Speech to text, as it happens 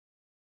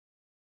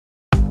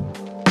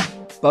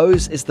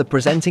Bose is the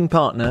presenting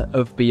partner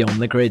of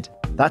Beyond the Grid.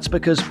 That's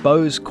because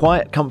Bose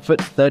Quiet Comfort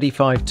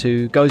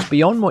 35.2 goes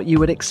beyond what you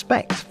would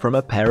expect from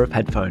a pair of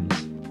headphones.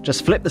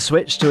 Just flip the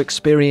switch to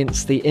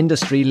experience the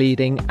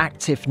industry-leading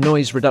active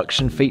noise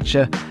reduction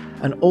feature,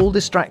 and all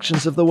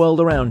distractions of the world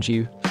around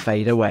you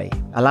fade away,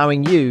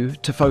 allowing you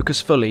to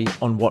focus fully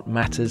on what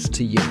matters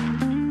to you.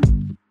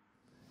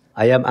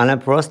 I am Alain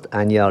Prost,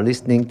 and you are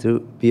listening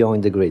to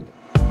Beyond the Grid.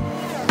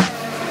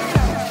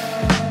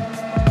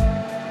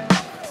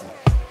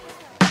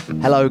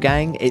 Hello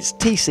gang, it's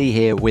TC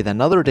here with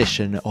another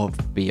edition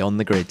of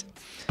Beyond the Grid.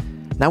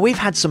 Now, we've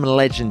had some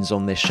legends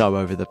on this show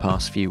over the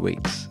past few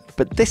weeks,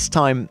 but this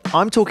time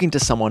I'm talking to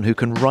someone who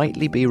can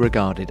rightly be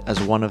regarded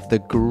as one of the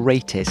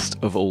greatest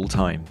of all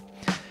time.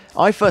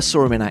 I first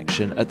saw him in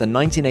action at the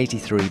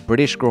 1983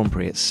 British Grand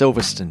Prix at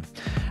Silverstone.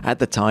 At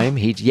the time,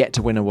 he'd yet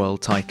to win a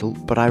world title,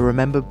 but I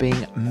remember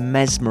being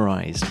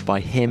mesmerised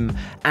by him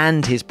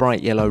and his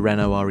bright yellow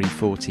Renault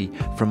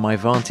RE40 from my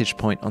vantage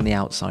point on the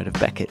outside of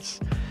Beckett's.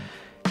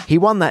 He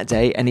won that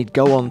day, and he'd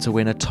go on to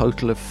win a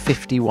total of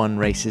 51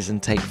 races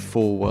and take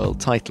 4 world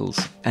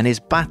titles. And his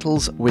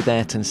battles with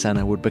Ayrton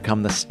Senna would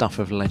become the stuff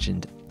of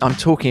legend. I'm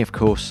talking, of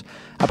course,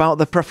 about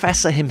the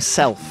professor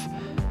himself,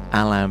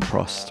 Alain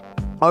Prost.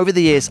 Over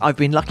the years, I've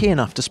been lucky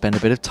enough to spend a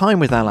bit of time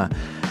with Alain,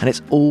 and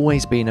it's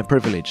always been a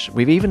privilege.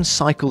 We've even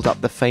cycled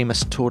up the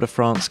famous Tour de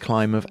France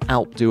climb of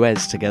Alpe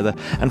d'Huez together,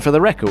 and for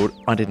the record,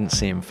 I didn't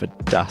see him for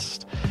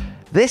dust.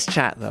 This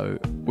chat, though,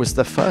 was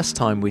the first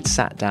time we'd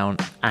sat down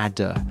à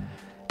deux.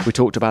 We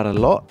talked about a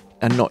lot,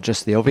 and not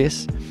just the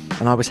obvious,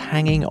 and I was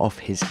hanging off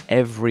his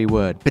every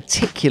word,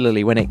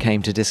 particularly when it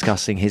came to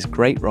discussing his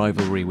great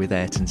rivalry with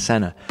Ayrton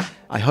Senna.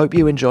 I hope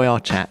you enjoy our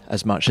chat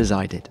as much as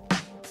I did.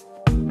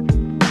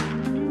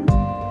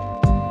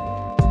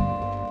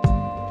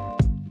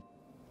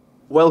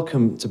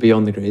 Welcome to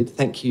Beyond the Grid.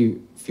 Thank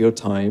you for your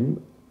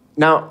time.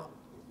 Now,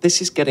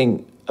 this is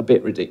getting a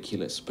bit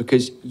ridiculous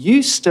because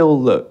you still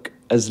look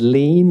as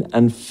lean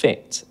and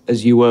fit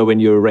as you were when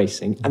you were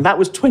racing, and that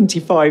was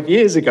 25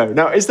 years ago.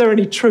 Now, is there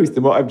any truth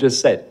in what I've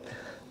just said?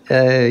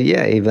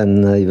 Yeah,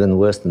 even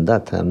worse than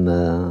that.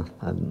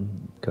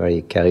 I'm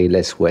carry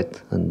less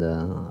weight, and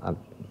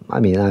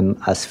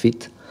I'm as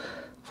fit.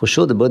 For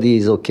sure, the body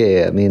is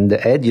okay. I mean, the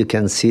head, you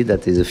can see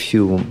that is a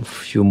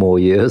few more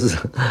years,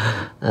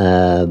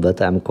 but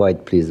I'm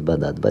quite pleased about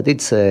that. But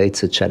it's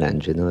a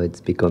challenge, you know.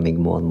 It's becoming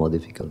more and more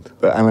difficult.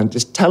 But Alain,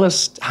 just tell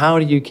us, how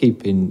do you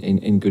keep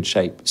in good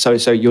shape?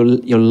 So you're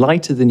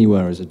lighter than you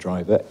were as a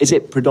driver. Is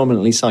it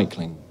predominantly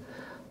cycling?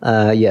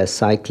 Yes,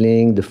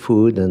 cycling, the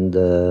food, and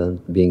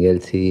being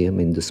healthy. I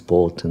mean, the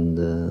sport, and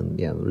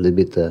a little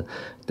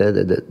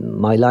bit.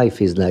 My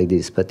life is like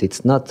this, but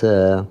it's not.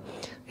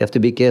 You have to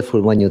be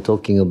careful when you're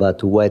talking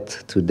about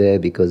weight today,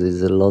 because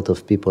there's a lot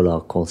of people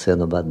are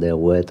concerned about their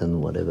weight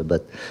and whatever.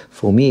 But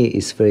for me,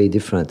 it's very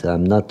different.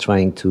 I'm not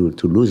trying to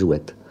lose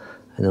weight.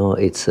 You know,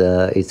 it's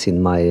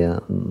in my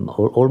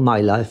all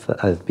my life.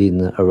 I've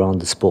been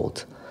around the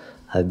sport.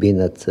 I've been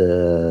at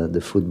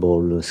the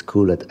football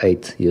school at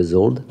 8 years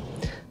old,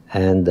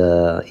 and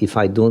if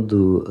I don't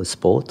do a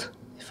sport,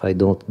 if I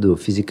don't do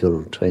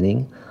physical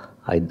training,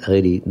 I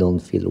really don't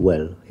feel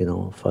well, you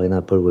know. For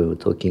example, we were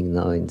talking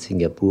now in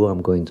Singapore.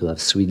 I'm going to have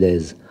 3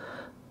 days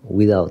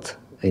without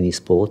any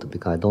sport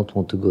because I don't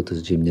want to go to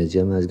the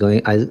gymnasium.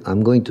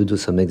 I'm going to do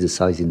some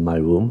exercise in my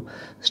room,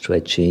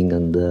 stretching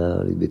and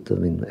a little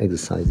bit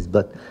exercises.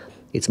 But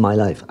it's my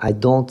life. I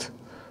don't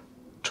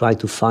try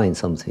to find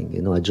something,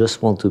 you know. I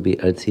just want to be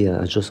healthy.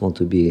 I just want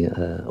to be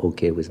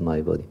okay with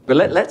my body. But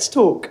let's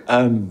talk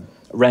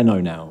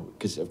Renault now,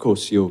 because of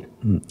course you're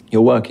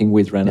working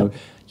with Renault. Yep.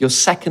 Your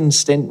second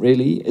stint,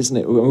 really, isn't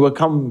it? We'll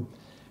come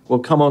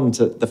on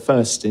to the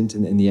first stint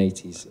in the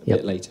 80s a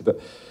bit later. But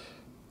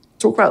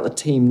talk about the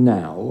team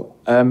now.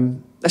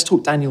 Let's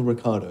talk Daniel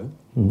Ricciardo.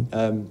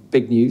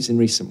 Big news in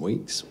recent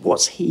weeks.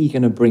 What's he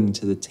going to bring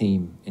to the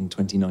team in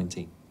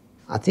 2019?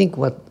 I think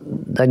what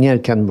Daniel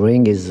can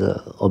bring is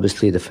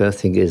obviously the first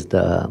thing is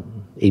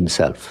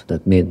himself.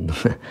 That means,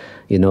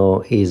 you know,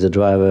 he's a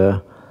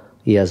driver.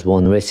 He has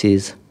won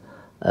races.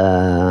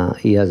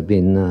 He has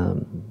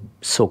been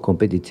so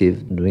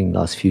competitive during the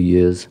last few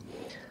years.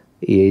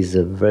 He is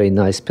a very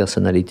nice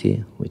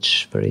personality,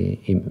 which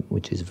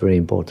is very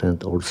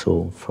important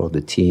also for the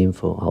team,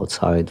 for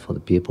outside, for the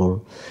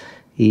people.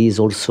 He is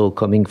also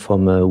coming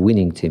from a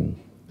winning team.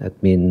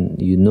 That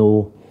means, you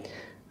know,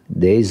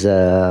 there is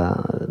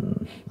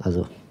as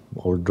an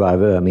old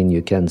driver, I mean,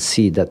 you can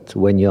see that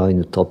when you are in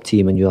a top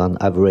team and you are an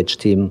average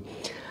team,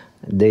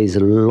 there is a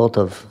lot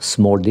of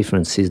small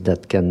differences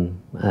that can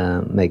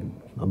make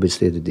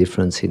obviously the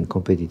difference in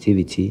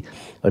competitivity.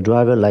 A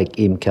driver like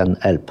him can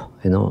help,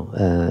 you know.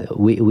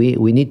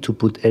 We need to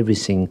put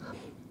everything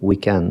we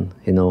can,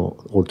 you know,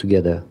 all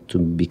together to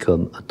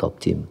become a top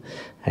team,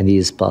 and he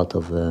is part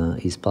of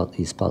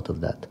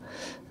that.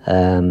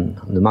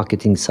 The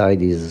marketing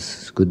side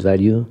is good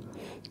value.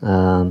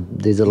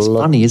 He's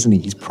funny, isn't he?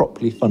 He's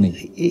properly funny.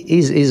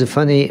 He's a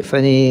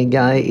funny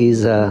guy.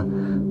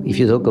 If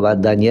you talk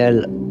about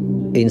Daniel,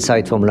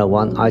 inside Formula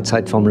One.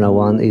 Outside Formula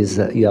One is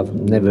you have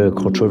never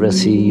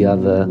controversy. You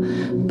have,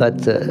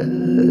 but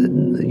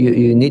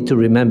you need to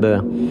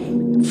remember.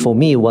 For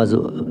me, was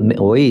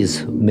or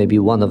is maybe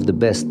one of the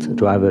best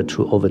driver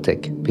to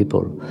overtake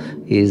people.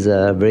 He's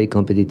very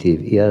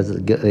competitive. He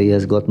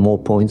has got more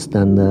points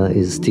than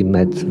his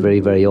teammate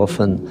very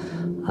often.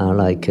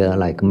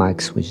 Like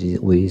Max, which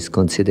is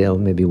considered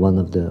maybe one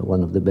of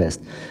the best.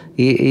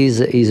 He's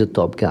a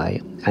top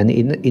guy, and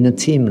in a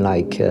team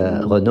like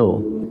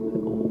Renault,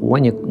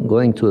 when you're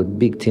going to a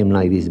big team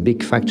like this,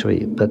 big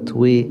factory, but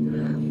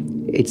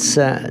it's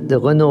the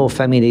Renault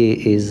family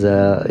is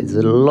a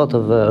lot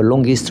of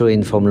long history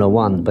in Formula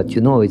One, but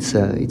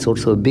it's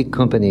also a big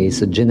company.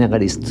 It's a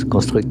generalist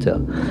constructor,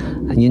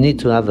 and you need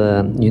to have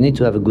a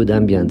good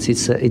ambience.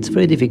 It's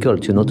very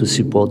difficult, to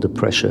support the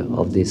pressure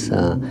of this,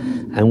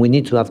 and we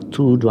need to have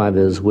two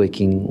drivers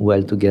working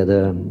well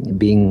together,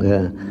 being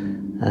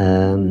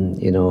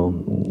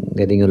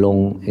getting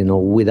along,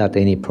 without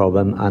any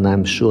problem. And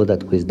I'm sure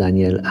that with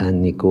Daniel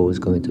and Nico is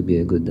going to be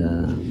a good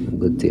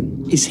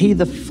team. Is he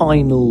the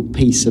final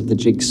piece of the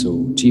jigsaw?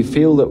 Do you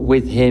feel that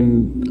with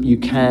him you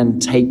can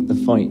take the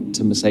fight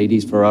to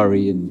Mercedes,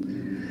 Ferrari, and?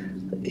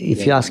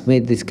 If you ask me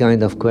this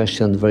kind of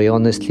question, very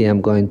honestly,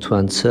 I'm going to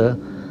answer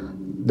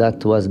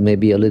that was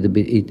maybe a little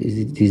bit.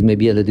 It is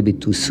maybe a little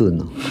bit too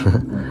soon,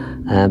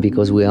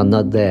 because we are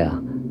not there.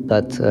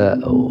 But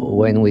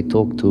when we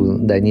talked to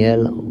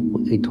Daniel,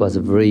 it was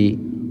a very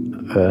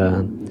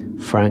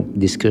frank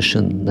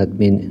discussion. That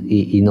means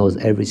he knows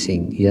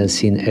everything. He has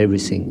seen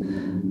everything.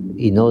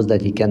 He knows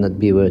that he cannot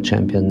be world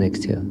champion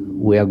next year.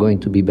 We are going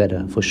to be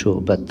better for sure,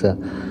 but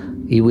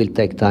he will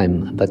take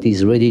time. But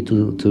he's ready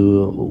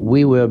to.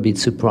 We were a bit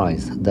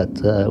surprised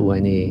that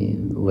when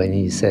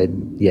he said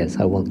yes,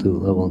 I want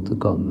to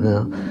come.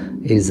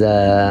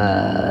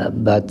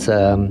 But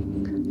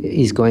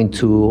he's going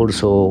to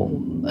also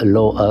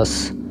allow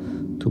us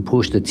to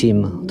push the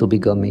team to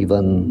become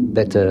even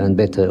better and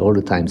better all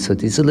the time. So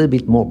it's a little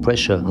bit more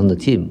pressure on the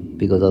team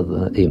because of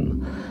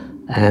him.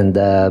 And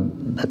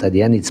but at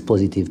the end, it's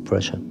positive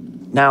pressure.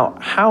 Now,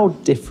 how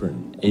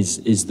different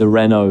is the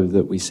Renault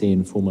that we see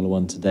in Formula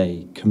One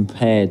today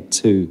compared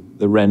to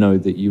the Renault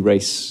that you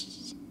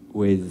raced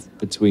with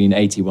between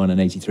 81 and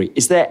 83?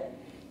 Is there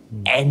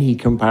any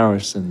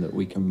comparison that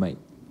we can make?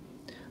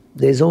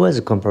 There's always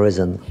a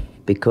comparison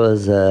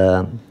because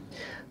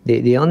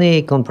the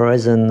only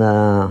comparison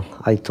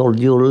I told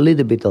you a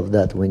little bit of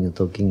that when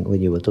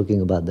you were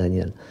talking about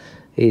Daniel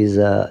is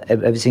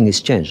everything is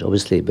changed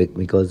obviously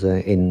because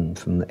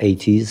from the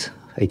 80s,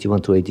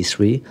 81 to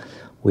 83,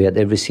 we had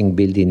everything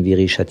built in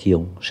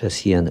Viry-Châtillon,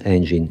 chassis and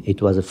engine.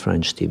 It was a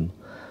French team,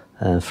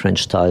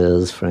 French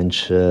tires,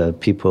 French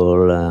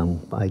people.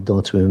 I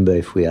don't remember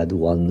if we had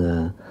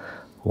one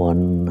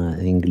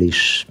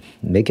English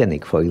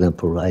mechanic, for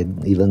example. I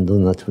even do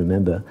not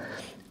remember.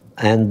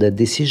 And the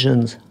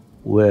decisions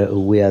were,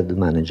 we had the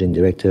managing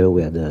director,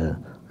 we had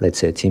let's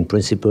say team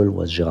principal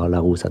was Gérard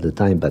Larousse at the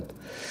time, but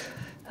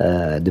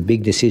the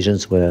big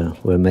decisions were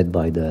made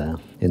by the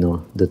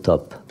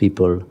top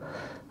people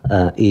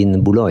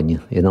in Boulogne,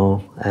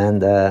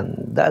 and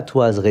that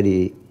was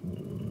really,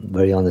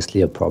 very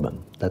honestly, a problem.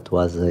 That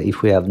was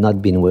if we have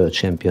not been world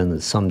champion,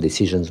 some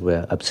decisions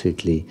were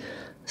absolutely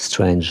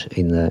strange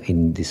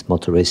in this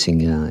motor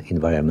racing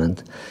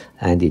environment,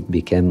 and it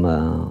became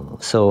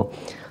so.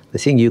 The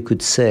thing you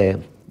could say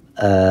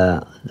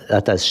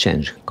that has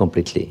changed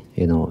completely.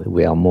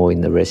 We are more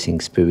in the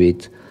racing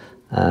spirit.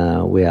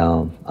 We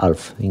are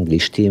half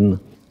English team,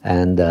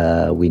 and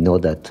we know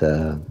that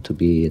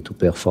to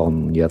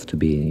perform, you have to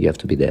be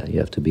there. You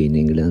have to be in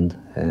England.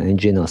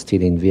 Engines are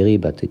still in Viry,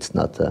 but it's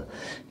not a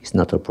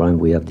problem.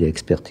 We have the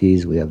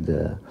expertise, we have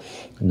the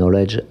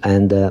knowledge,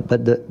 and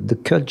but the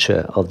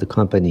culture of the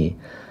company,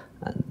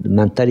 the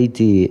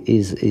mentality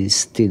is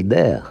still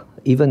there,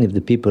 even if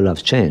the people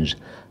have changed.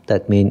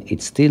 That means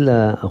it's still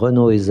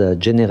Renault is a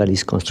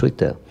generalist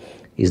constructor.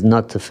 It's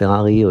not a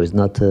Ferrari or it's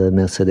not a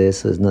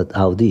Mercedes or it's not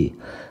Audi.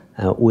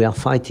 We are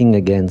fighting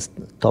against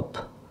top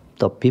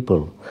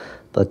people,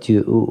 but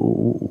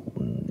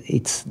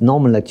it's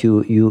normal that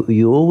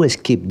you always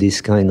keep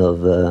this kind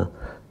of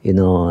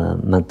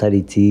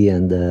mentality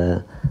and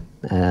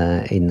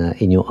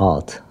in your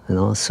heart.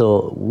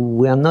 So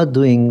we are not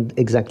doing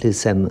exactly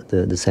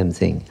the same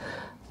thing.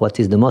 What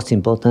is the most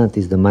important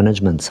is the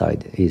management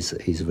side is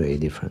very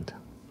different.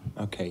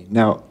 Okay,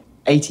 now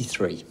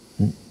 83.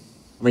 I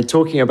mean,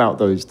 talking about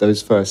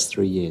those first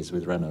 3 years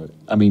with Renault.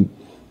 I mean,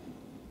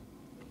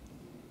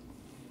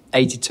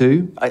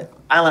 82.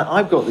 Alain,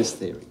 I've got this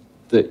theory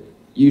that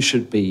you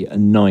should be a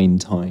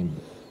 9-time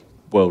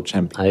world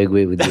champion. I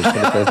agree with you.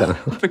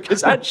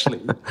 Because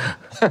actually,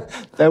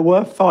 there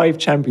were 5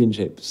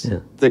 championships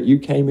that you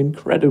came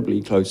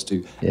incredibly close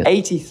to. Yeah.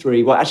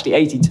 83, well, actually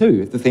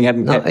 82, if the thing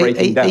hadn't kept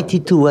breaking down.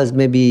 82 was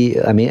maybe,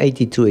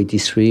 82,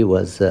 83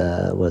 was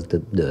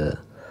the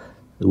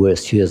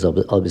worst years,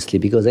 obviously,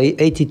 because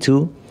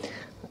 82,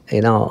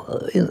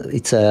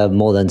 it's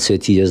more than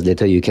 30 years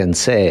later, you can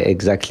say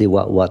exactly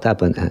what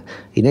happened.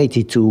 In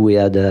 82, we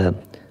had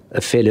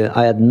a failure.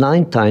 I had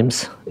 9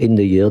 times in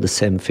the year the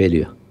same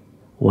failure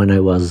when I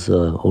was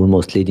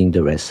almost leading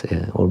the race,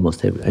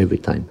 almost every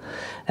time.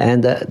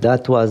 And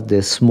that was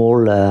the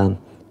small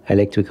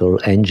electrical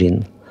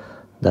engine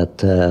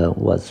that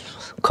was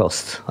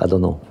cost, I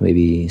don't know,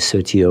 maybe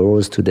 30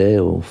 euros today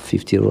or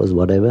 50 euros,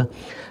 whatever.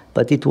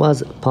 But it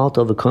was part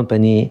of a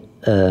company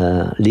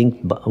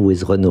linked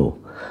with Renault.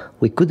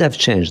 We could have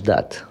changed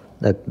that.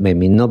 That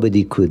maybe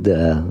nobody could,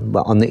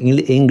 but on the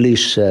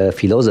English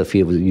philosophy,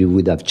 you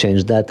would have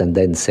changed that and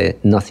then say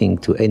nothing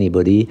to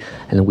anybody,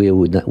 and we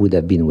would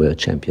have been world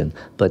champion.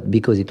 But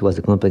because it was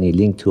a company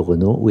linked to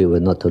Renault, we were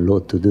not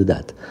allowed to do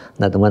that.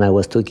 That when I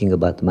was talking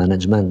about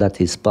management,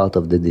 that is part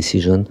of the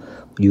decision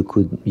you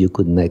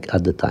could make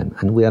at the time,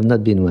 and we have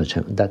not been world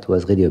champion. That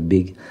was really a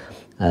big,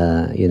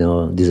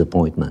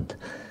 disappointment.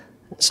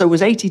 So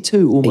was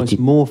 82 almost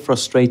more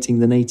frustrating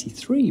than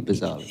 83,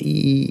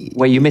 bizarrely?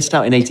 Where you missed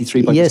out in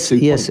 83 by just 2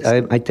 points? Yes,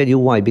 I tell you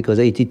why. Because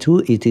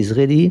 82, it is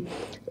really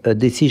a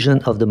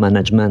decision of the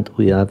management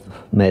we have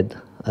made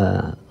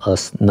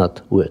us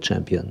not world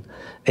champion.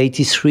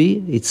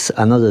 83, it's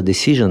another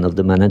decision of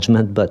the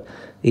management, but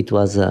it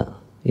was,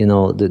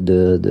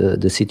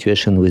 the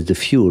situation with the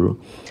fuel.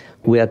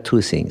 We had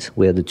 2 things.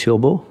 We had the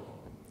turbo,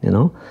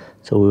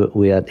 so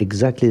we had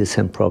exactly the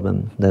same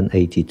problem than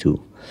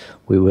 82.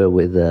 We were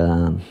with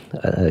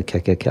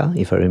KKK,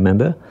 if I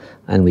remember,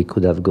 and we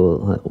could have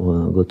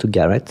go to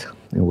Garrett.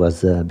 It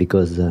was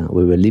because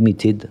we were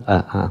limited.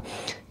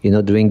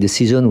 During the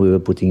season, we were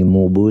putting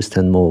more boost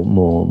and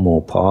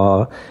more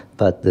power,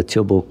 but the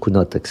turbo could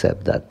not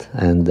accept that.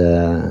 And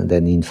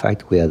then, in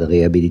fact, we had a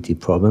reliability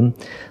problem,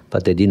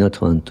 but they did not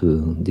want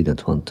to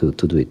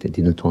do it. They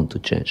did not want to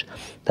change.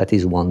 That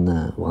is one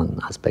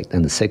aspect.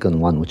 And the second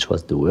one, which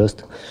was the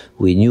worst,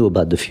 we knew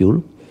about the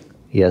fuel.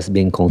 It has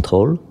been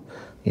controlled.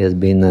 It has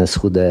been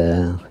through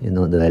the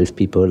health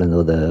people and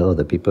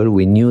other people.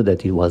 We knew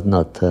that it was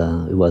not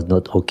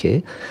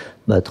okay,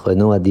 but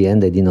Renault at the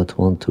end they did not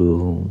want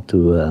to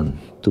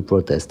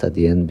protest at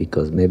the end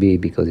because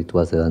it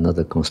was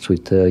another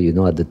constructor.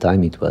 At the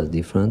time it was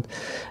different,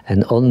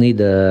 and only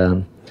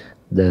the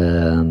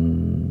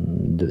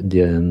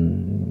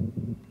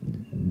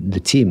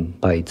team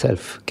by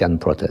itself can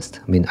protest.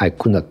 I mean, I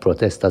could not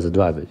protest as a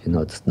driver.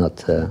 It's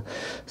not.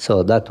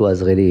 So that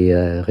was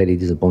really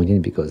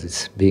disappointing because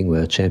it's being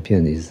world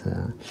champion is,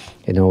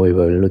 we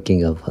were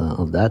looking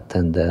of that,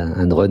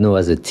 and Renault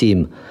as a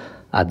team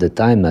at the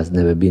time has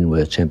never been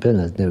world champion,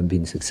 has never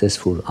been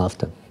successful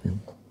after.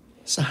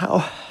 So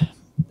how?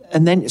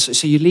 And then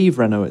so you leave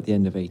Renault at the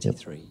end of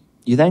 83. Yep.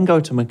 You then go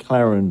to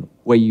McLaren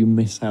where you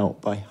miss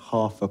out by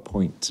half a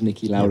point to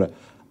Niki Lauda. Yep.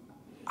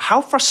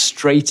 How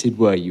frustrated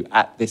were you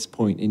at this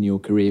point in your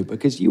career?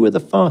 Because you were the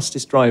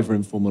fastest driver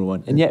in Formula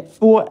One, and yet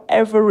for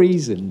whatever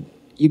reason,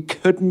 you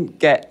couldn't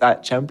get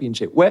that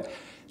championship.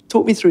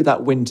 Talk me through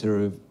that winter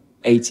of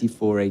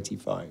 84,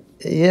 85.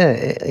 Yeah,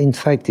 in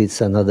fact,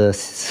 it's another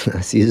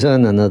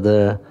season,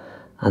 another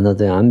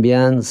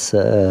ambience.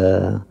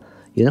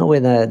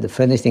 The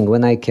funny thing,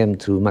 when I came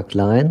to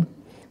McLaren,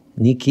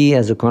 Niki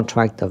has a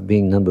contract of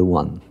being number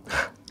 1.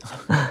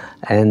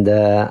 And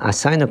I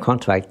signed a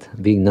contract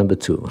being number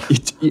 2.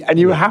 And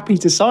you were happy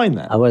to sign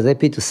that? I was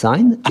happy to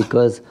sign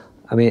because,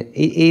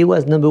 he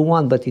was number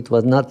 1, but it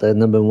was not a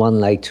number 1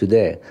 like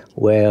today,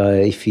 where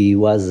if he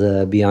was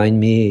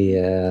behind me,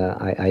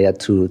 I had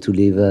to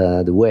leave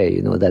the way.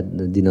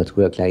 That did not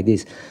work like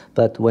this.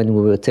 But when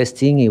we were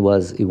testing, he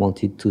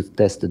wanted to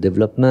test the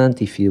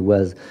development. If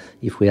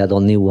we had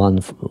only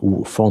one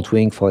front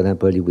wing, for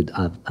example, he would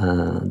have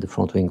the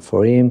front wing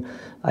for him.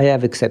 I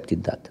have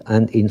accepted that,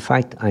 and in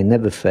fact, I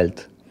never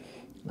felt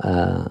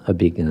a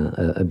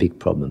big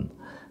problem.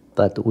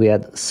 But we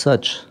had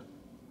such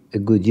a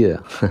good year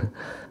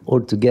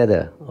all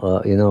together,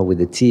 with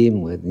the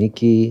team, with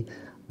Niki,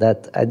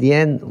 that at the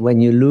end, when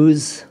you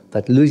lose,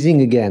 but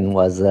losing again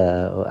was,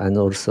 and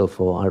also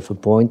for half a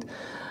point.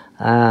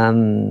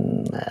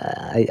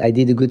 I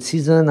did a good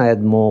season. I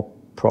had more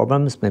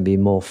problems, maybe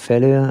more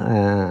failure.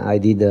 I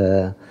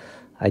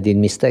did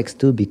mistakes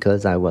too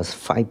because I was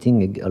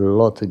fighting a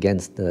lot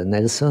against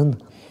Nelson,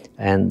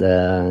 and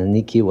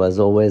Niki was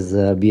always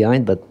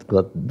behind, but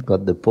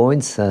got the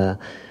points.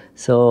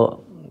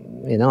 So,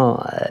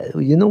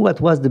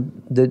 what was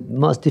the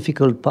most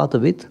difficult part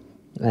of it?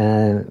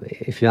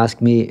 If you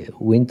ask me,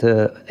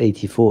 winter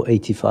 84,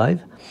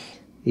 85.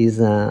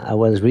 I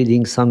was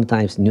reading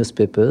sometimes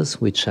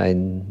newspapers, which I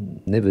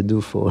never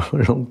do for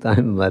a long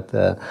time,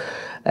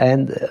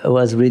 and I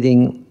was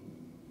reading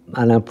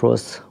Alain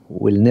Prost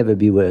will never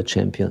be world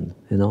champion,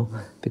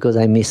 because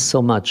I missed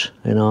so much,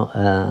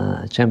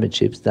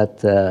 championships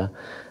that,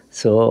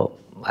 so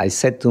I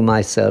said to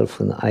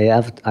myself, I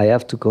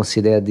have to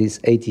consider this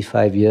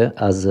 85 year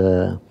as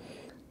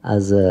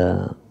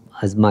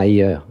my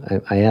year.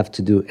 I have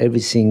to do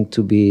everything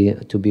to be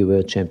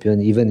world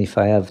champion, even if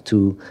I have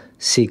to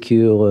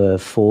secure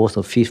 4th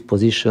or 5th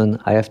position.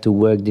 I have to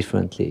work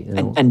differently.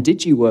 And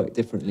did you work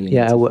differently?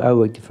 Yeah, I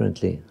worked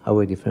differently. I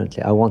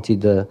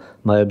wanted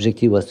my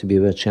objective was to be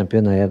world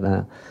champion. I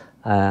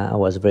I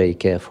was very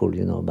careful,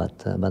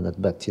 but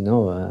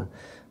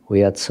we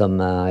had some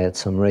I had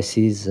some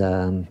races.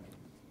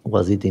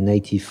 Was it in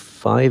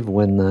 '85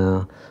 when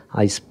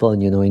I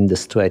spun, in the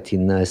straight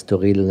in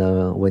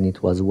Estoril when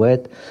it was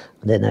wet?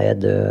 Then I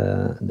had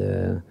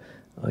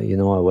I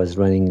was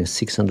running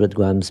 600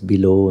 grams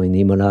below in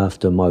Imola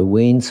after my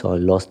win, so I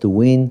lost the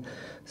win.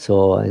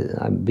 So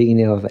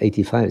beginning of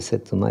 '85, I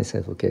said to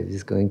myself, okay, this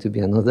is going to be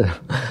another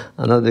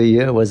another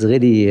year. It was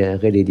really,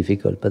 really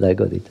difficult, but I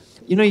got it.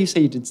 You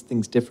say you did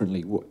things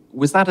differently.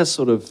 Was that a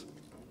sort of,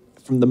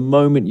 from the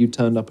moment you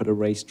turned up at a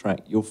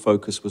racetrack, your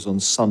focus was on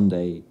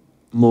Sunday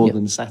more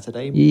than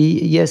Saturday?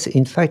 Yes,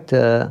 in fact,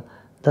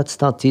 that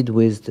started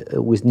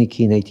with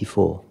Nicky in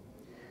 '84,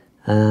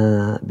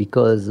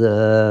 because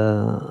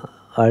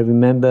I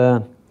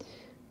remember,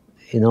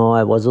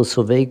 I was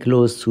also very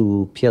close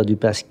to Pierre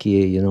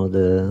Dupasquier,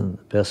 the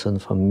person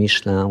from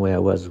Michelin, where I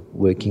was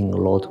working a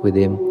lot with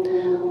him.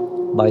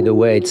 By the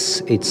way,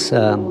 it's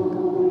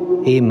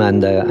him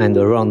and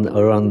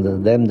around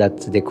them that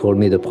they call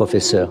me the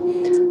professor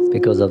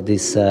because of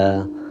this.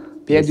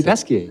 Pierre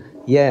Dupasquier?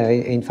 Yeah,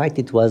 in fact,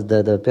 it was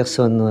the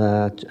person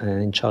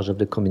in charge of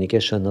the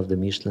communication of the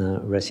Michelin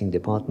racing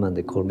department.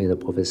 They called me the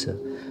professor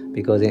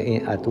because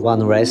at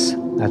one race,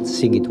 I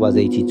think it was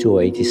 '82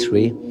 or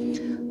 '83,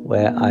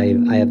 where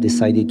I have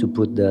decided to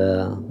put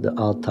the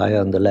hard tire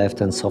on the left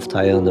and soft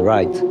tire on the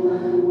right.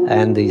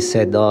 And he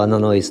said, "Oh,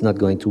 no, it's not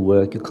going to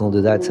work. You can't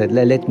do that." I said,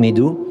 "Let me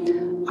do.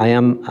 I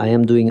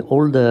am doing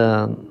all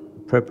the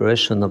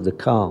preparation of the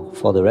car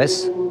for the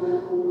race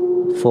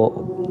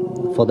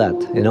for that,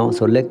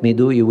 So let me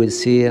do. You will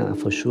see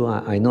for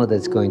sure. I know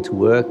that's going to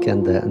work."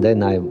 And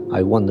then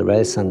I won the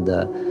race, and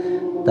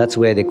that's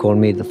where they called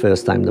me the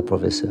first time the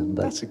professor.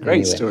 But that's a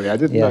great story. I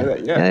didn't know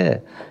that. Yeah.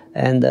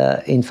 And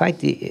in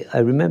fact, I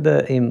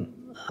remember him.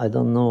 I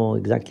don't know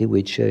exactly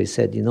which year. He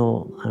said,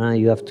 Alain,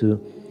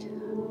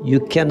 you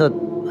cannot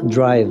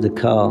drive the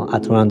car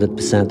at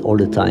 100% all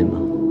the time.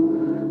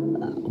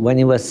 When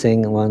he was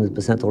saying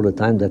 100% all the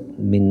time, that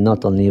means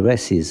not only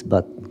races,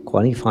 but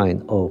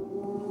qualifying or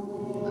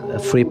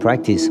free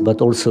practice,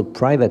 but also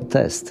private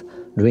test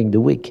during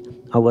the week.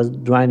 I was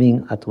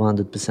driving at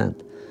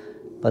 100%.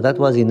 But that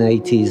was in the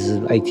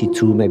 80s,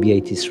 82, maybe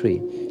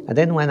 83. And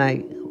then when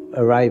I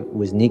arrived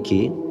with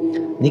Nicky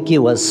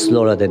was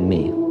slower than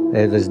me.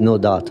 There's no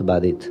doubt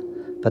about it.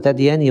 But at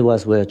the end, he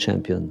was world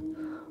champion.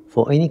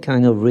 For any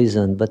kind of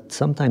reason, but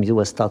sometimes he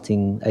was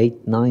starting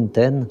 8, 9,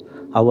 10.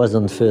 I was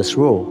on first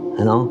row,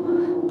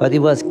 But he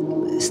was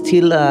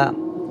still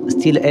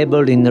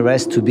able in the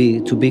rest to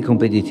be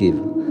competitive.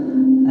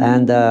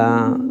 And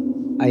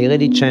I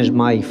really changed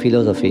my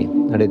philosophy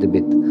a little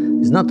bit.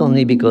 It's not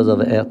only because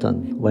of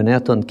Ayrton. When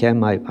Ayrton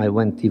came, I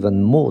went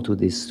even more to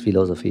this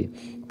philosophy.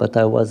 But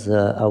I was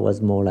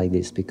more like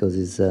this because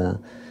it's,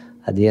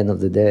 at the end of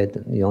the day,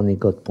 you only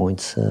got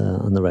points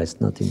on the rest,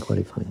 not in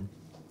qualifying.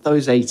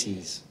 Those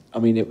 80s,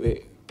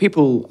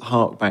 people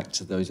hark back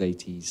to those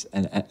 80s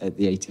and at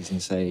the 80s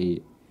and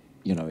say,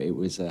 it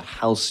was a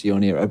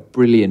halcyon era, a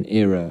brilliant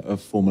era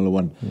of Formula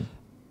One.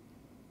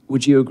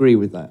 Would you agree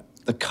with that?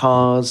 The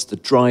cars, the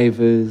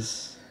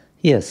drivers?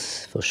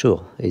 Yes, for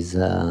sure. It's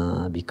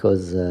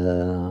because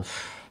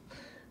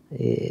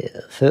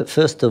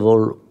first of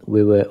all,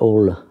 we were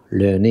all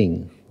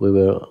learning. We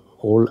were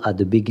all at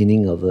the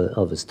beginning of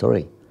a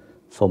story.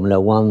 Formula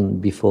One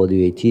before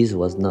the 80s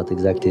was not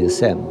exactly the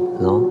same,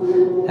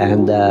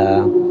 And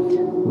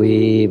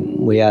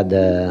we had,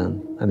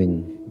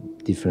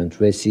 different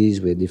races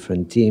with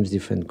different teams,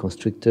 different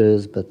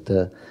constructors. But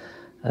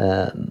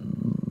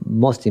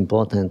most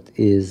important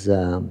is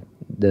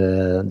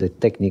the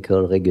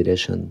technical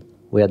regulation.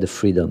 We had the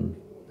freedom,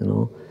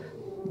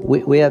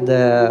 We had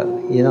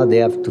they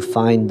have to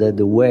find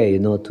the way,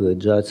 to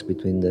adjust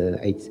between the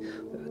 8.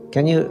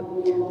 Can you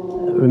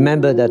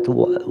remember that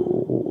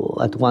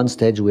at one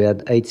stage we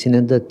had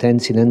 8-cylinder,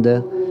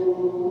 10-cylinder,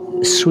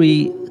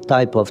 3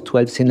 type of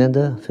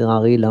 12-cylinder,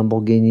 Ferrari,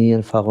 Lamborghini,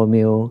 Alfa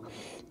Romeo,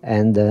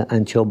 and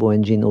turbo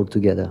engine all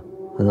together,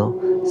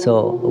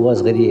 So it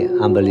was really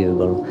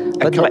unbelievable.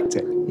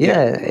 Eclectic.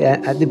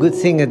 Yeah. And the good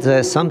thing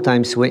is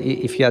sometimes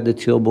if you had a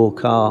turbo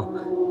car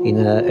in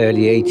the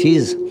early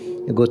 80s,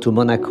 you go to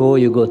Monaco,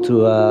 you go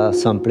to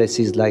some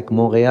places like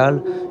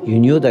Montreal, you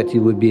knew that it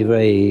would be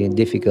very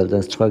difficult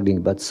and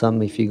struggling. But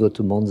if you go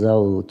to Monza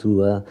or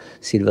to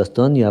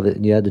Silverstone,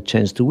 you had a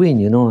chance to win,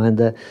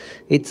 And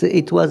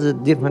it was a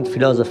different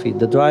philosophy.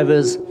 The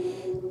drivers,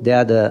 they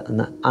had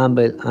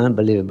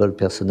unbelievable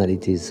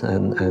personalities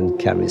and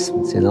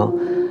charisma,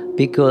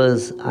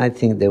 Because I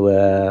think they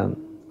were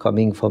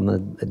coming from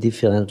a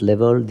different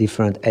level,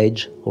 different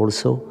age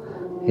also,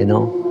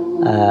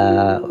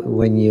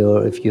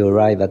 If you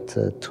arrive at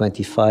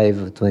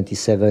 25,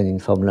 27 in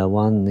Formula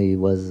One, he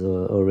was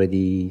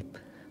already,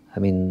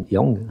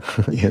 young,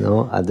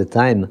 at the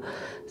time.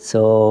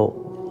 So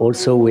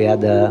also we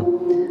had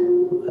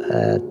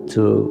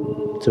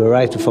to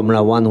arrive to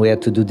Formula One, we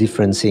had to do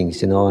different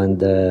things, and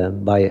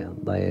by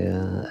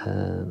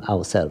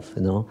ourselves,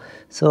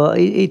 So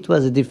it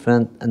was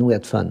different, and we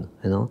had fun,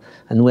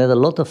 And we had a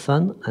lot of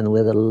fun, and we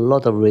had a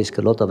lot of risk,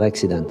 a lot of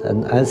accident.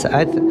 And as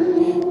I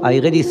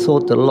really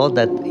thought a lot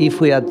that if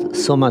we had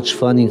so much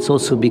fun, it's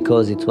also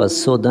because it was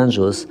so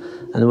dangerous,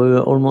 and we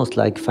were almost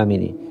like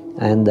family,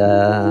 and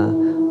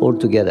all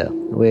together.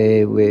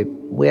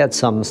 We had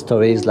some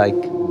stories like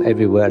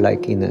everywhere,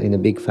 like in a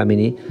big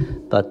family,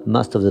 but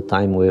most of the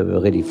time we were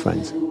really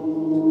friends.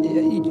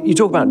 You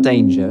talk about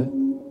danger.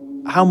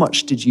 How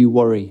much did you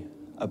worry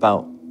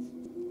about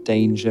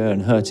danger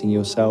and hurting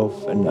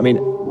yourself? And I mean,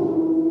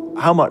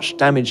 how much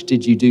damage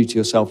did you do to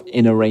yourself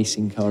in a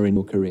racing car in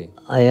your career?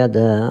 I had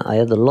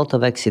a lot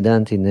of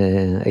accident in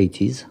the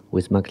 80s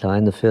with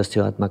McLaren, the first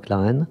year at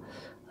McLaren.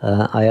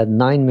 I had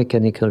 9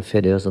 mechanical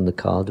failures on the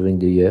car during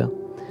the year.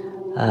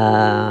 2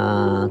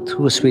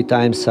 or 3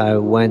 times I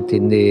went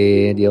in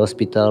the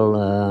hospital,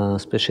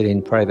 especially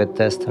in private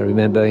test. I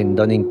remember in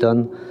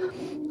Donington,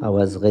 I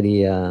was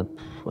really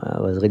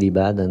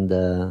bad, and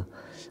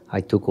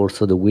I took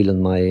also the wheel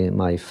on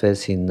my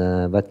face in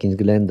Watkins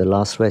Glen, the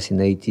last race in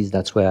the 80s.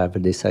 That's where I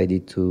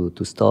decided to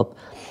stop.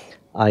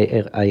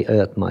 I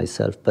hurt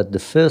myself, but the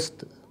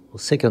first or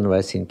second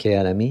race in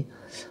KLME,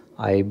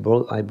 I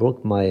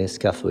broke my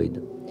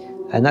scaphoid.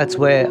 And that's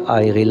where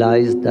I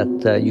realized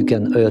that you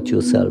can hurt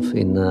yourself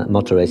in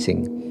motor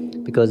racing.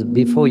 Because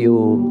before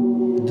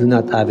you do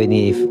not have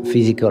any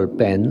physical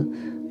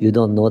pain, you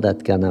don't know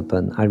that can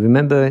happen. I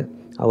remember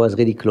I was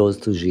really close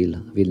to Gilles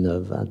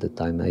Villeneuve at the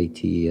time,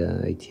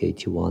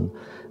 81,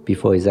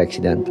 before his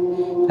accident.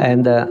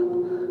 And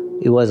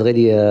he was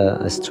really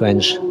a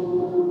strange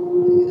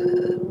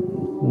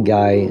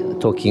guy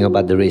talking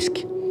about the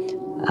risk.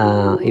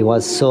 He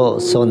was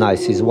so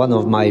nice. He's one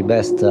of my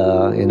best,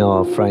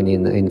 friend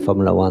in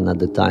Formula One at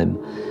the time.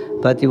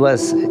 But he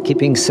was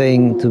keeping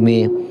saying to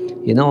me,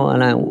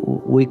 Alain,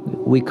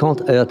 we can't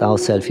hurt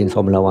ourselves in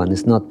Formula One.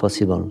 It's not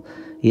possible.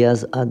 He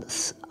has had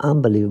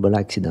unbelievable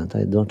accident.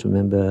 I don't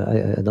remember.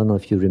 I don't know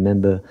if you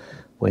remember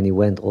when he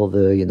went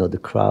over, the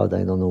crowd.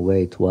 I don't know where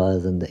it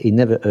was, and he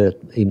never hurt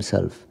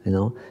himself.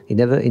 He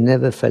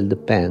never felt the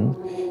pain,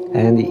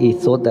 and he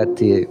thought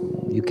that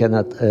you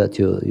cannot hurt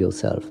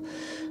yourself.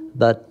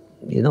 But,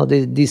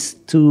 these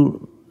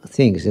two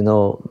things,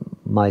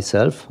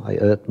 myself, I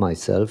hurt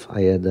myself.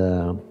 I had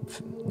a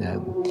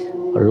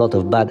lot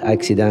of bad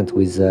accident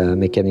with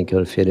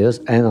mechanical failures.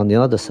 And on the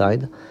other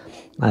side,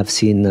 I've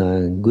seen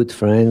good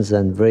friends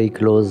and very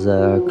close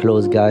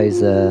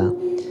guys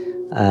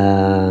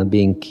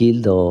being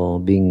killed or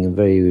being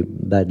very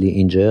badly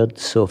injured.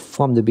 So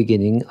from the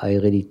beginning, I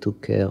really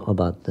took care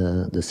about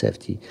the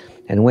safety.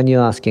 And when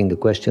you're asking the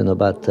question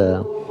about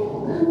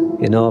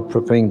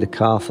preparing the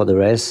car for the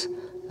race,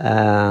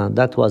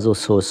 that was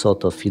also a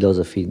sort of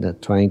philosophy,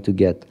 that trying to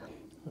get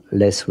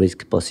less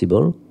risk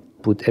possible,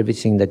 put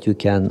everything that you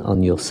can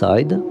on your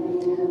side.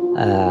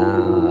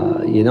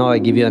 I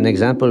give you an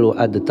example.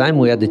 At the time,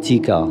 we had the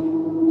T-car.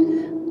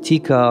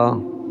 T-car,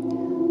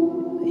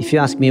 if you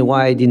ask me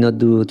why I did not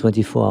do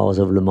 24 hours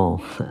of Le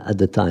Mans at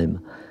the time,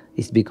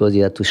 it's because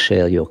you had to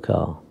share your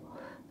car.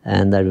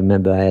 And I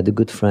remember I had a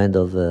good friend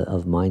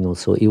of mine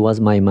also. He was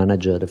my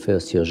manager the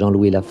first year,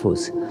 Jean-Louis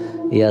Lafosse.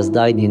 He has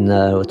died in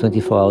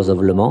 24 hours of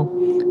Le Mans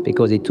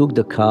because he took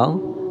the car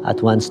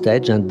at one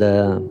stage, and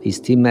his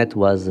teammate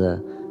was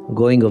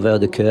going over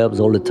the curbs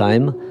all the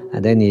time,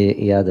 and then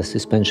he had a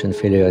suspension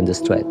failure in the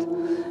straight.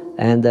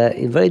 And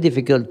it's very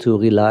difficult to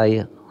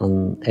rely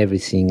on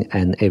everything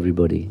and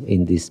everybody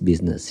in this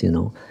business,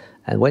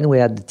 And when we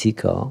had the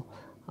T-car,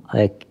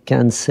 I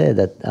can say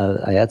that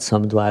I had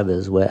some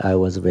drivers where I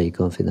was very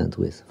confident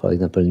with. For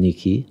example,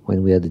 Nicky,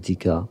 when we had the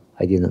T-car,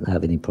 I didn't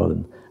have any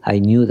problem. I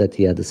knew that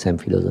he had the same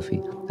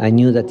philosophy. I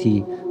knew that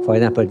for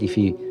example, if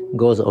he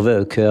goes over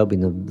a curb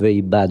in a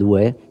very bad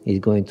way, he's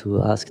going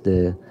to ask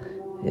the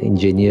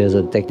engineers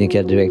or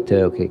technical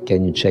director, okay,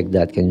 can you check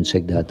that,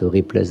 or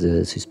replace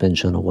the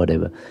suspension or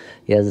whatever.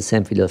 He has the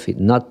same philosophy.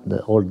 Not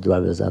all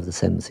drivers have the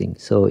same thing.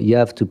 So you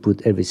have to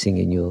put everything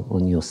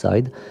on your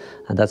side,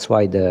 and that's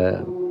why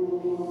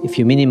if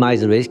you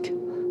minimize the risk,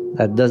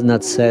 that does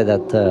not say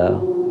that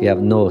you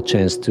have no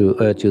chance to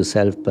hurt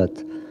yourself,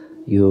 but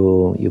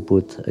you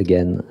put,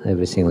 again,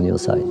 everything on your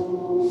side.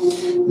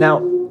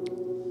 Now,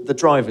 the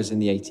drivers in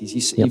the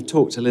 80s, you've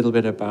talked a little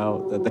bit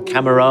about the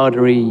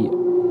camaraderie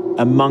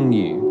among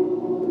you.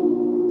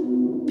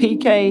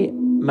 Piquet,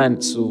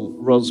 Mansell,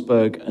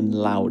 Rosberg and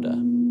Lauda.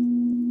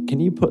 Can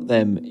you put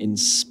them in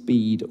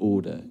speed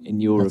order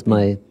in your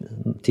opinion?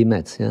 That's my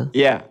teammates, yeah?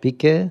 Yeah.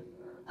 Piquet?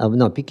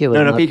 No, Piquet was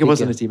No, Piquet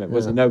wasn't a teammate,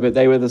 was he? No, but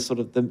they were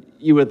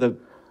you were the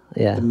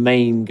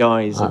main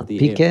guys of the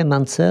Piquet, era.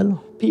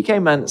 Mansell? Piquet,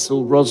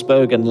 Mansell,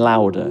 Rosberg and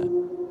Lauda.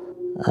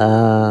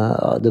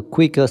 The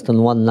quickest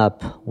on one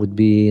lap would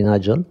be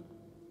Nigel,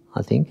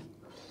 I think.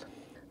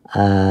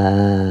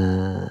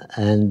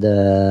 And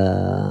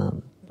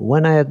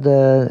when I had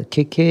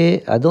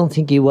Keke, I don't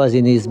think he was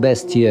in his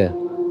best year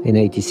in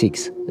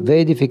 86.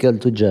 Very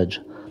difficult to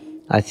judge.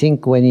 I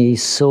think when he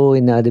saw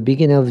at the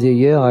beginning of the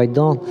year,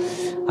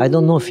 I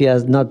don't know if he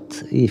had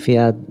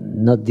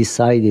not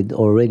decided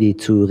already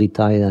to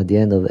retire at the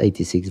end of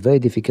 '86. Very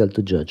difficult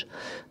to judge.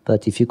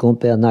 But if you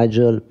compare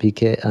Nigel,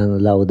 Piquet,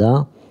 and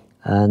Lauda,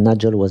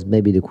 Nigel was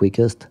maybe the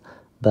quickest,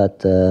 but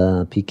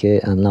Piquet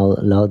and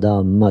Lauda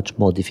are much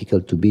more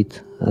difficult to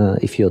beat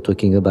if you're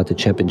talking about a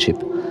championship.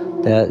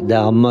 They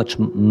are much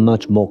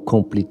more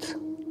complete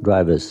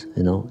drivers,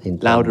 in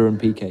Lauda and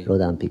Piquet.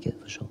 Lauda and Piquet,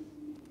 for sure.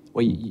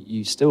 Well,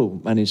 you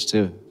still managed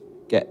to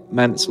get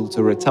Mansell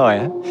to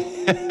retire.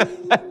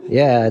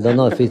 Yeah, I don't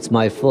know if it's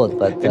my fault,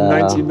 but in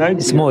 1990,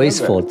 it's more his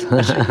fault.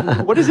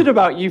 What is it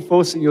about you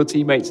forcing your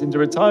teammates into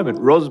retirement?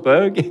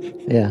 Rosberg,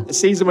 a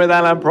season with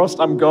Alain Prost,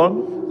 I'm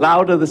gone.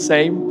 Lauda the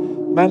same.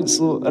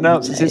 Mansell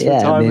announces his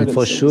retirement.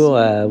 For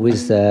sure,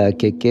 with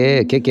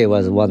Keke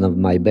was one of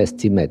my best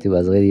teammates. He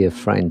was really a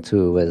friend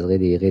too. Was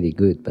really, really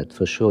good. But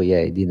for sure,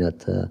 he did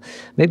not.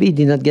 Maybe he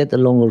did not get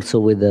along also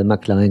with the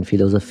McLaren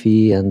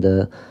philosophy and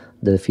the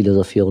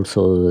philosophy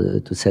also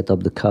to set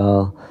up the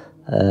car.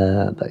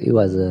 But he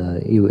was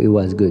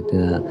good.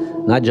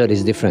 Nigel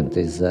is different.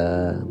 Is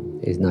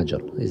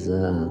Nigel.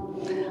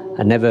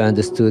 I never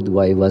understood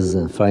why he was,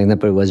 for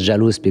example, he was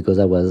jealous because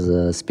I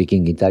was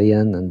speaking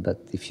Italian.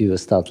 But if you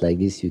start like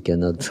this, you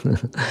cannot.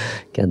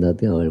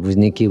 With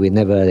Nicky, we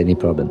never had any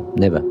problem.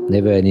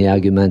 Never any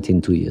argument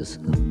in 2 years.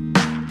 No.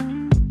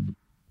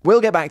 We'll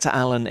get back to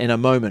Alan in a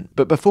moment,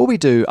 but before we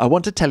do, I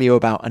want to tell you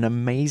about an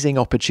amazing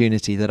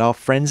opportunity that our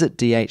friends at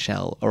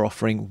DHL are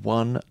offering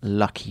one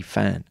lucky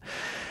fan.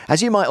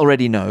 As you might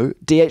already know,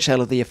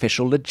 DHL are the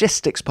official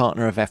logistics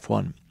partner of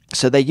F1,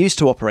 so they're used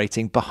to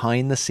operating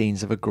behind the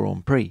scenes of a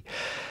Grand Prix.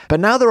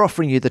 But now they're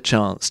offering you the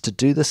chance to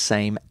do the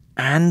same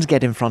and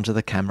get in front of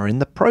the camera in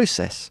the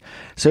process.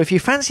 So if you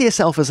fancy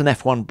yourself as an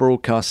F1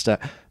 broadcaster,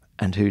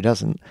 and who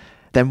doesn't,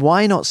 then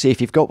why not see if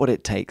you've got what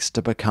it takes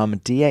to become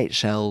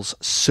DHL's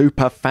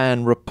super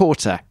fan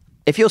reporter?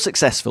 If you're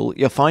successful,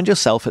 you'll find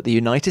yourself at the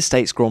United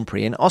States Grand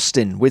Prix in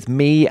Austin with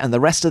me and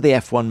the rest of the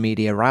F1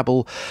 media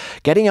rabble,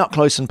 getting up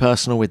close and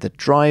personal with the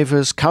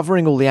drivers,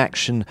 covering all the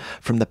action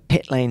from the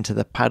pit lane to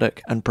the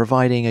paddock, and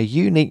providing a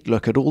unique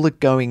look at all the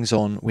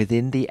goings-on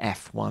within the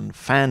F1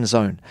 fan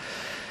zone.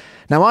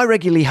 Now, I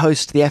regularly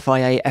host the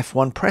FIA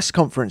F1 press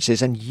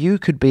conferences, and you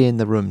could be in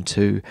the room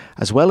too,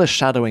 as well as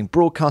shadowing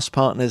broadcast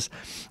partners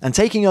and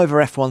taking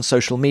over F1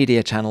 social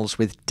media channels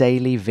with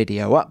daily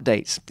video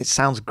updates. It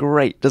sounds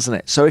great, doesn't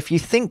it? So if you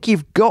think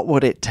you've got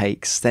what it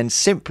takes, then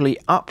simply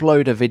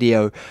upload a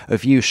video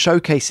of you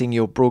showcasing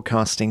your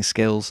broadcasting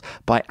skills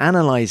by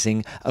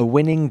analysing a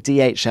winning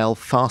DHL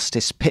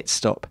fastest pit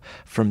stop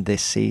from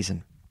this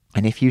season.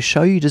 And if you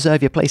show you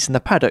deserve your place in the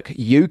paddock,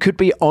 you could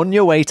be on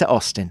your way to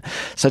Austin.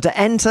 So to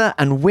enter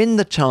and win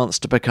the chance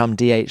to become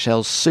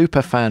DHL's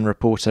superfan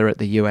reporter at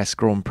the US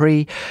Grand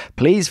Prix,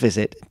 please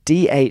visit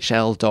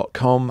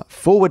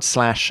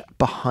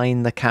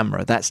dhl.com/behind the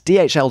camera. That's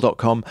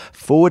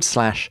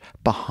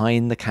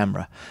dhl.com/behind the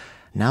camera.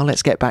 Now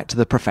let's get back to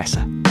the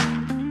professor.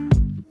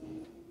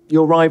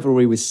 Your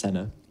rivalry with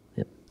Senna,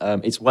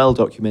 it's well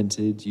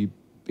documented. You've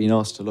been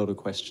asked a lot of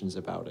questions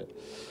about it.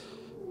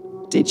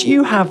 Did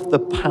you have the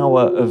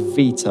power of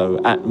veto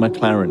at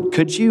McLaren?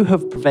 Could you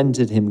have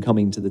prevented him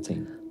coming to the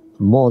team?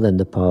 More than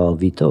the power of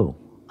veto,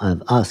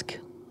 I've asked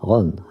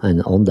Ron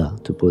and Honda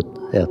to put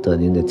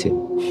Ayrton in the team.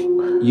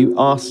 You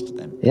asked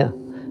them?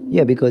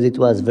 Yeah, because it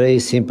was very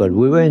simple.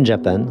 We were in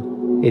Japan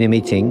in a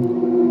meeting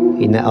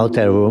in the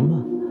hotel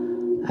room,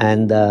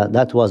 and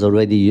that was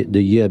already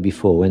the year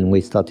before when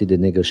we started the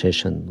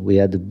negotiation. We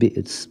had a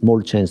small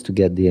chance to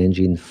get the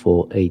engine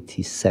for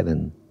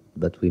 '87,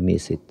 but we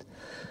missed it.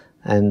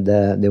 And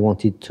they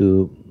wanted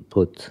to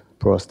put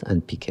Prost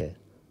and Piquet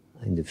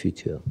in the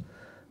future.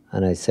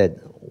 And I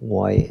said,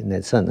 why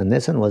Nelson? And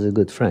Nelson was a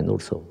good friend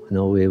also.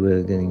 We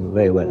were getting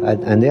very well.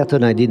 And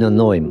Ayrton, I didn't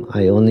know him.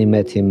 I only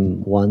met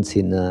him once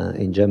in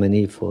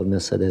Germany for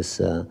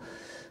Mercedes,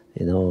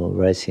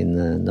 race in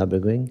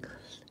Nürburgring.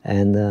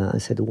 And I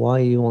said, why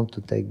you want to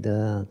take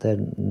the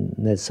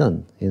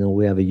Nelson?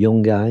 We have a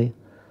young guy.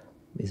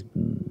 He's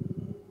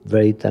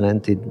very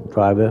talented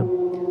driver.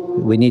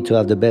 We need to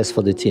have the best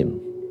for the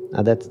team.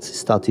 And that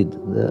started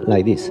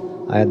like this.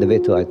 I had the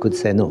veto. I could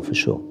say no, for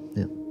sure.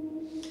 Yeah.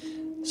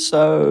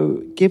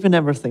 So, given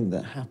everything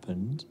that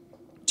happened,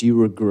 do you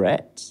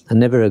regret? I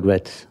never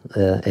regret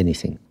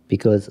anything,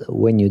 because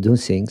when you do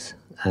things,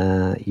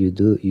 you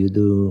do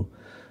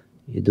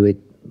it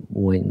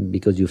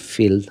because you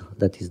feel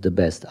that is the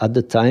best. At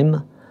the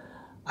time,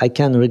 I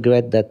can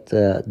regret that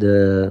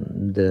the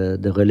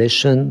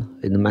relation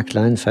in the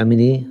McLaren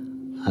family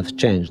have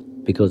changed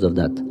because of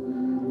that.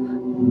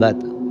 But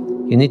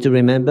you need to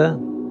remember,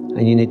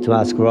 and you need to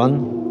ask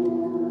Ron,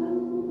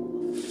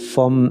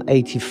 from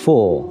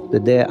 '84, the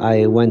day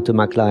I went to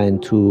McLaren,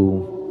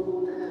 to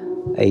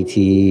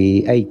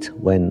 '88,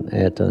 when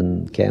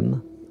Ayrton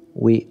came,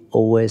 we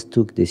always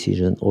took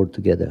decision all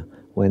together.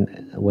 When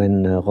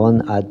Ron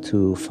had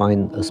to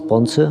find a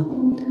sponsor,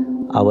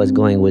 I was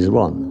going with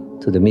Ron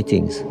to the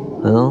meetings.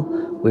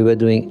 We were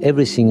doing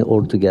everything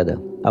all together.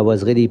 I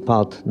was really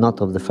part not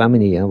of the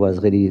family. I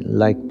was really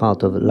like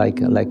part of like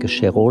a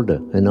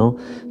shareholder, you know.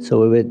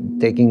 So we were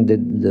taking the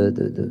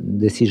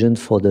decision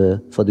for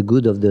the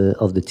good of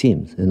the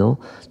teams, you know,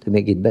 to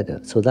make it better.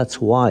 So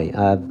that's why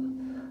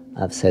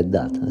I've said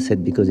that. I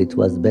said because it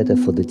was better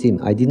for the team.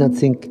 I did not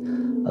think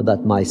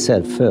about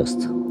myself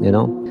first, you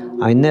know.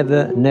 I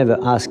never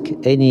asked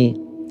any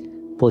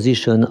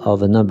position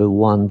of a number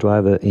one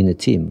driver in a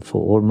team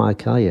for all my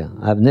career.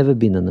 I've never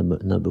been a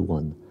number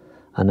one.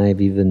 And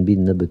I've even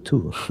been number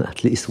two,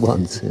 at least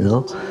once, you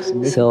know.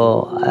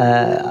 So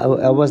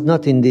I was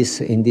not in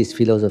this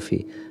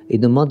philosophy.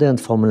 In the modern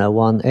Formula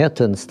One,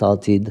 Ayrton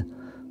started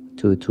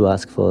to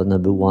ask for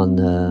number one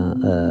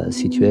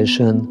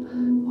situation.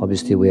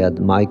 Obviously, we had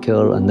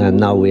Michael, and then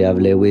now we have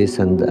Lewis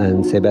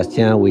and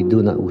Sebastian. We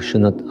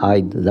should not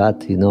hide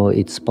that, you know.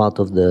 It's part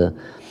of the.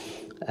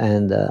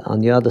 And on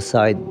the other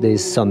side,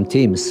 there's some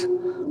teams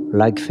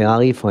like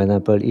Ferrari, for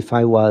example. If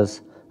I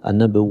was a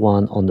number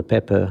one on the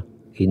paper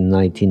in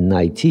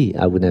 1990,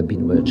 I would have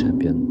been world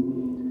champion,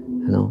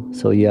 you know.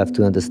 So you have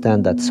to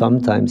understand that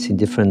sometimes in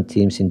different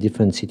teams, in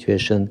different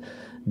situations,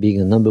 being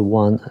a number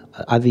one,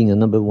 having a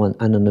number one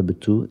and a number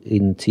two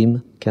in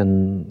team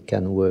can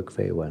work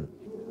very well.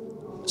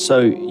 So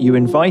you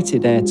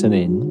invited Ayrton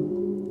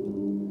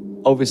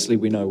in. Obviously,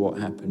 we know what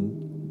happened.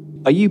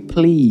 Are you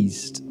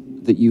pleased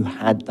that you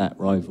had that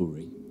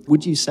rivalry?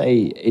 Would you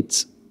say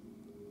it's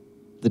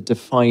the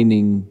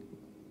defining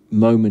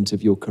moment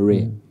of your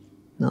career?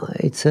 No,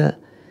 it's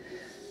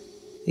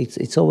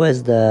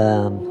always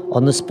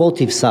on the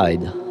sportive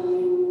side.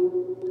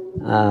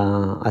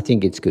 I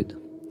think it's good.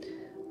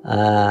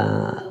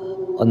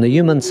 On the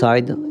human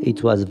side,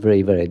 it was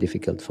very, very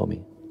difficult for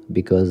me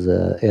because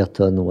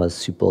Ayrton was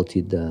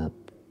supported,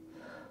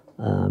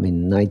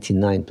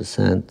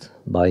 99%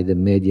 by the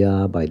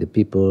media, by the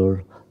people,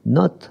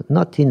 not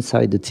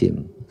inside the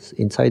team.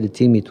 Inside the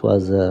team, it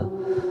was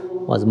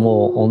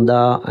more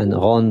Honda and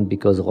Ron,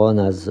 because Ron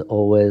has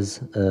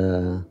always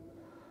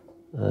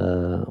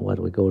what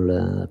we call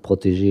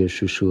protégé,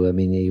 chouchou. I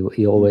mean,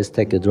 he always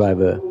take a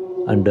driver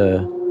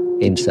under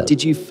himself.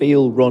 Did you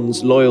feel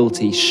Ron's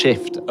loyalty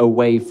shift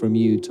away from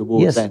you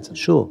towards Ayrton? Yes,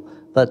 sure.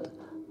 But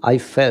I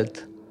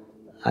felt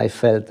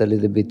a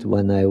little bit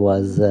when I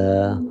was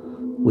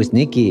with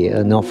Nicky,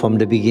 from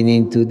the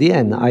beginning to the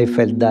end. I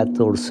felt that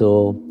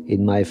also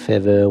in my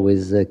favor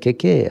with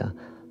Piquet.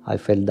 I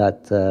felt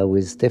that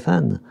with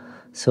Stefan.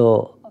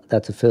 So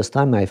that's the first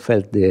time I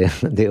felt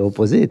the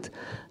opposite.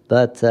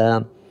 But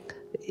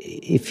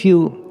if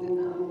you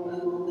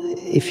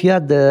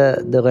had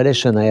the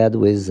relation I had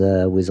with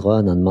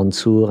Ron and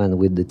Mansour and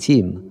with the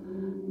team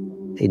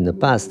in the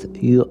past,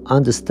 you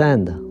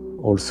understand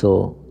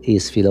also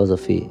his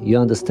philosophy. You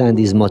understand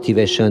his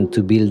motivation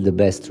to build the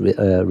best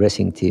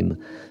racing team.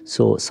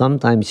 So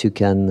sometimes you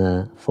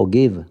can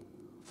forgive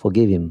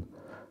him,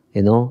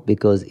 you know,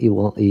 because he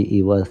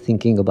was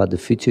thinking about the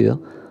future,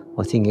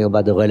 or thinking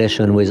about the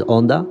relation with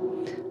Honda.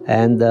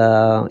 And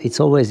it's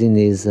always in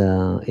his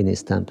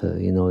temper,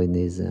 you know, in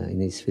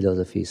his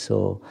philosophy.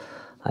 So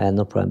I had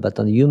no problem. But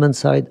on the human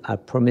side, I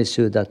promise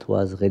you that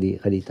was really,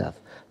 really tough.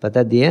 But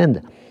at the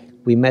end,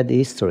 we made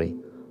history.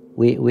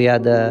 We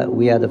had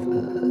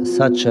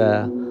such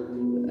a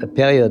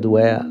period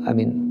where, I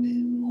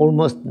mean,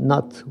 almost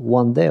not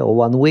one day or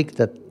 1 week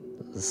that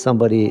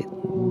somebody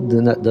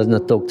does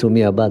not talk to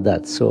me about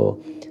that. So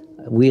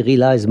we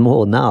realize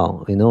more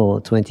now, you know,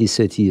 20,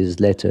 30 years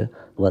later,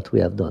 what we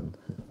have done.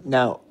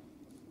 Now,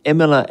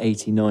 Imola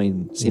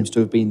 89 seems to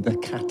have been the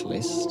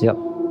catalyst Yep.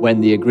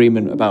 when the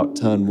agreement about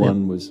turn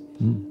one was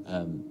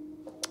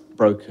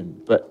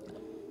broken. But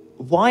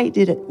why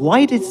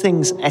did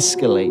things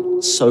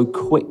escalate so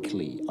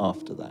quickly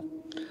after that?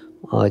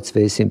 Oh, it's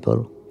very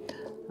simple.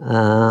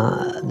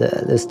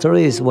 The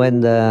story is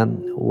when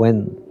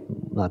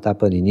that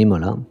happened in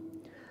Imola,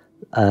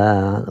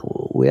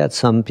 we had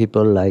some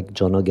people like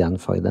John Hogan,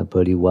 for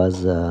example. He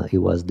was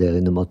there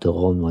in the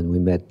motorhome when we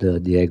met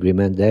the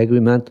agreement. The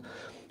agreement,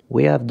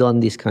 we have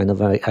done this kind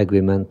of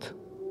agreement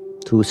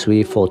 2,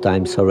 3, 4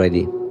 times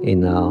already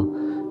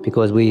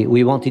because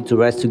we wanted to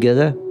race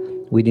together.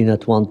 We did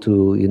not want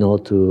to, you know,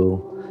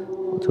 to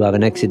have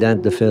an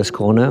accident the first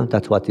corner.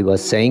 That's what he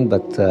was saying,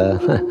 but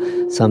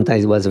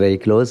sometimes it was very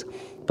close.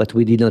 But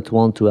we did not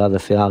want to have a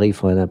Ferrari,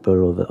 for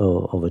example,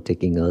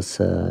 overtaking us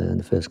in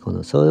the first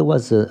corner. So it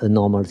was a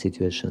normal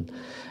situation.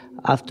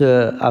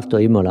 After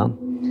Imola,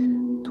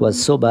 it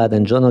was so bad,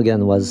 and John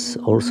Hogan was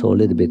also a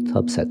little bit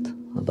upset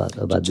about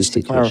this situation. Just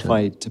to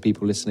clarify to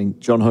people listening,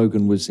 John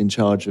Hogan was in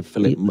charge of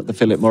the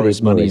Philip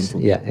Morris money.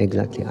 Yeah,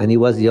 exactly. And he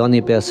was the only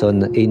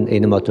person in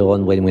the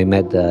motorhome when we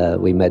met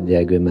the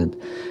agreement.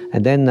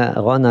 And then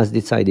Ron has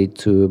decided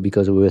to,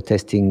 because we were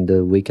testing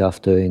the week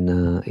after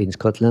in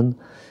Scotland,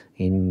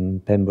 in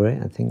Pembrey,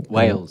 I think.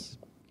 Wales.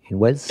 In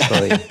Wales?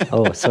 Sorry.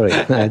 Oh, sorry.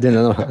 I don't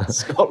know.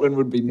 Scotland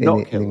would be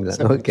not England.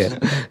 Okay,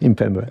 in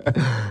Pembrey.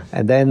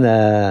 And then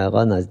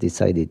Ron has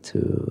decided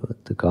to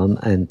come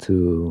and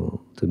to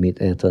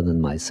meet Ayrton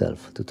and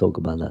myself to talk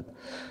about that.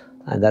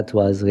 And that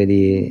was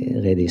really,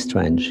 really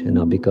strange, you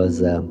know,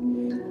 because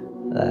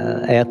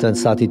Ayrton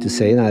started to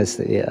say, no,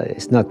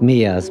 it's not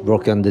me who has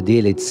broken the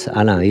deal, it's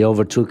Alain. He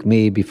overtook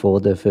me before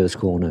the first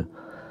corner.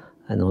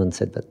 And one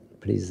said, but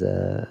please,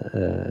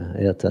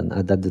 Ayrton,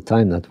 at the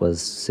time, that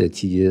was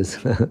 30 years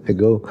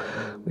ago,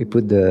 we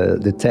put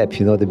the tape,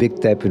 the big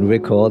tape in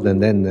record,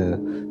 and then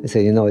they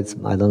say, it's,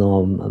 I don't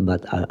know,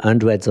 but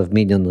hundreds of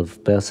millions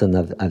of persons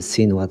have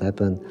seen what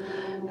happened.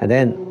 And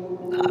then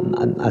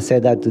I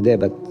said that today,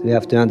 but we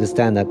have to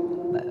understand that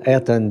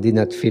Ayrton did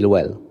not feel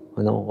well,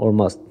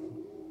 almost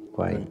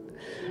crying.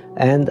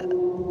 And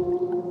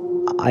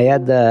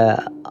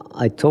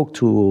I talked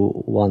to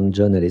one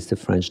journalist, a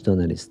French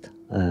journalist,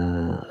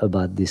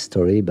 about this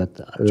story, but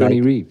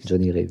Johnny Reeves.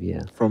 Johnny Reeves,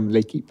 yeah, from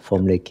L'Équipe.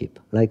 From L'Équipe,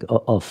 like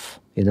off.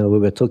 We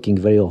were talking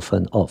very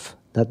often off.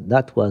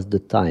 That was the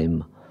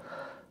time,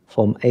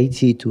 from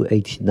 80 to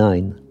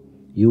 89.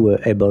 You were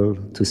able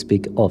to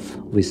speak off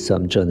with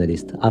some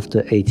journalists.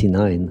 After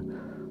 89,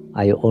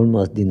 I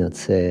almost did not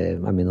say,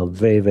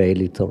 very, very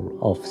little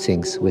off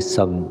things with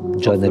some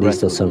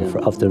journalists or some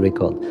off the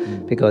record,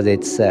 because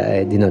it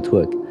did not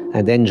work.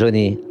 And then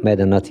Johnny made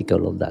an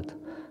article of that,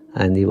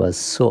 and he was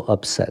so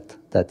upset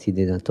that he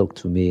didn't talk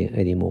to me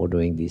anymore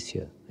during this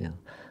year. Yeah,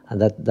 and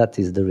that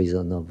is the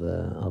reason of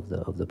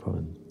the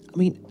problem.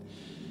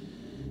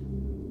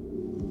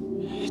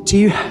 Do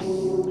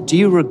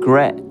you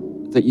regret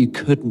that you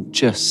couldn't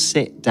just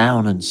sit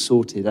down and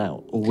sort it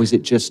out, or was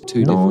it just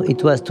too difficult? No,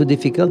 it was too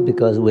difficult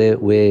because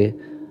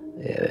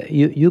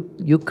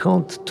you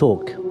can't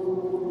talk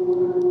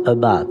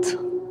about.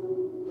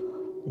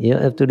 You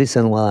have to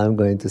listen what I'm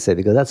going to say,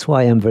 because that's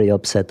why I'm very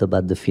upset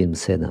about the film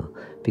Senna,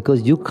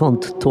 because you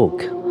can't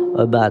talk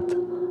about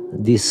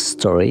this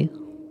story,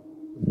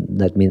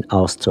 that means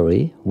our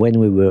story, when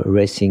we were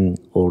racing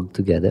all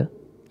together,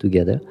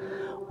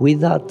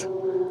 without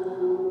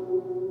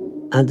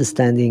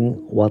understanding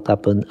what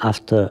happened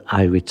after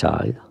I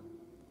retired,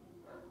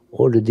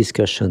 all the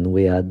discussion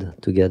we had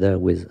together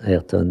with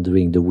Ayrton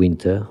during the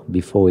winter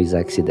before his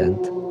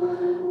accident.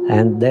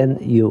 And then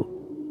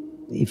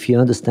if you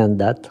understand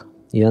that,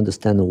 you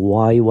understand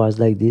why he was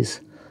like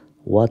this,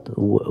 what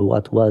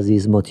was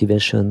his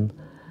motivation,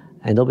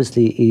 and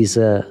obviously he's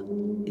a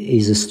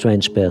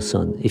strange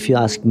person. If you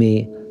ask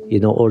me,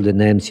 all the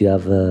names you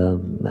have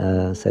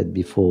said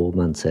before,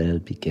 Mansell,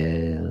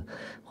 Piquet,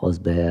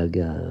 Rosberg,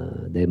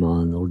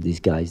 Damon, all these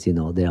guys,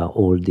 they are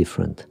all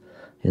different,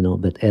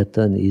 but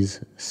Ayrton is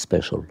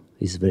special.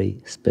 He's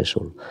very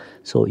special.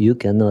 So you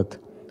cannot,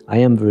 I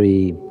am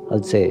very,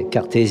 I'd say,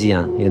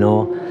 Cartesian,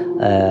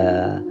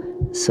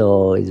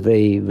 so it's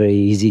very, very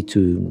easy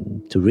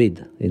to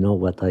read,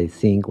 what I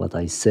think, what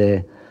I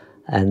say,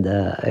 and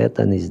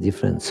Ayrton is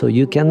different. So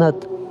you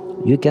cannot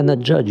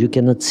judge, you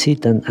cannot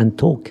sit and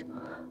talk.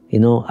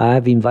 I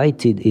have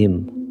invited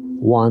him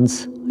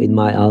once in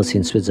my house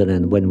in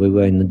Switzerland when we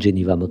were in the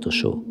Geneva Motor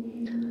Show.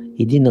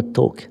 He did not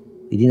talk.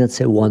 He did not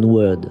say one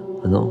word.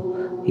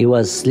 He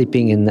was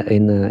sleeping in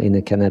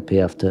a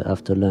canapé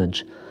after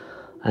lunch.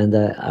 And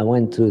I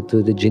went to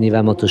the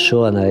Geneva Motor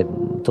Show and I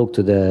talked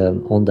to the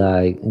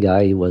Honda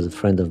guy. He was a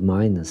friend of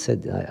mine.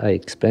 I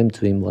explained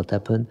to him what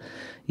happened.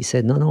 He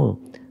said, no,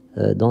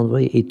 don't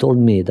worry. He told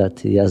me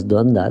that he has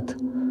done that.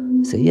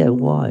 I said, yeah,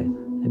 why?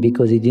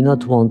 Because he did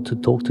not want to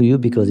talk to you,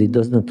 because he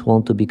does not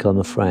want to become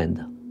a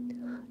friend.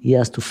 He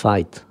has to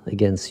fight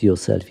against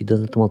yourself. He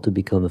doesn't want to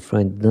become a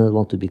friend. He doesn't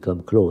want to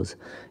become close.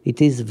 It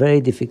is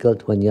very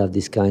difficult when you have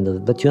this kind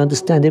of... But you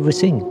understand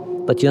everything.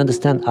 But you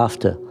understand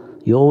after.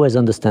 You always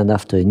understand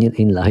after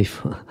in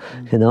life,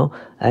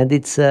 And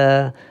it's...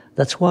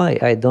 that's why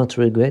I don't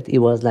regret. He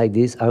was like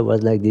this, I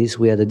was like this.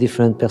 We had a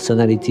different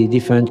personality,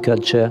 different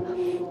culture,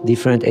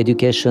 different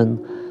education,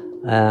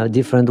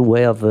 different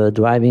way of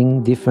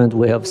driving, different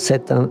way of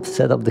set up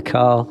the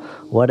car,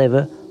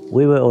 whatever.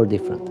 We were all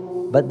different.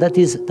 But that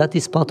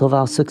is part of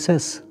our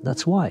success.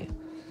 That's why.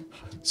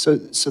 So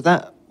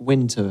that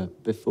winter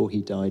before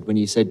he died, when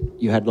you said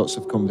you had lots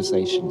of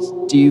conversations,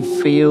 do you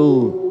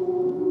feel,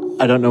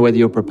 I don't know whether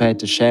you're prepared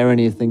to share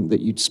anything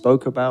that you'd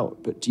spoke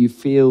about, but do you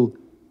feel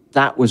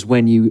that was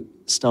when you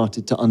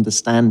started to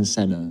understand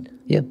Senna?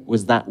 Yeah.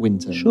 Was that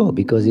winter? Sure,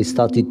 because he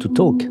started to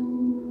talk.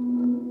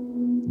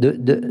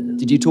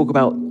 Did you talk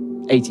about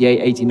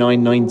 88,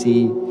 89,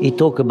 90? He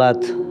talked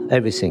about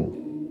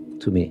everything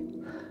to me.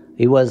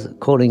 He was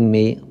calling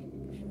me,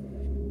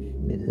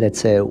 let's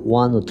say,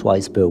 1 or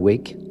twice per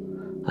week,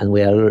 and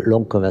we had a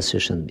long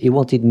conversation. He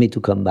wanted me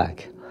to come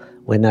back.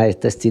 When I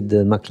tested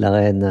the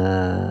McLaren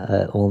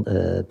on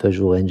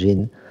Peugeot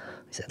engine,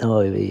 he said,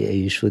 "Oh,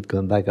 you should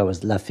come back." I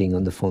was laughing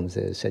on the phone.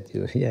 I said,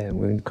 "Yeah, I'm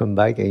going to come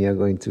back, and you're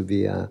going to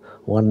be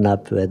one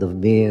lap ahead of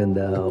me, and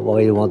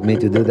why you want me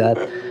to do that?"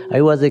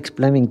 I was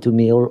explaining to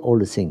me all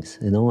the things.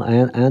 I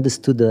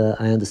understood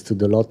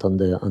a lot on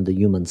the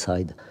human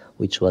side,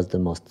 which was the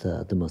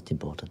most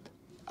important.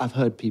 I've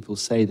heard people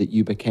say that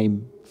you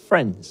became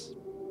friends.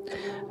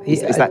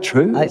 Is that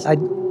true?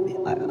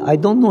 I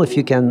don't know if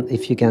you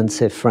can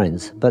say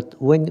friends, but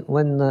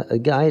when a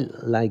guy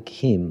like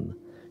him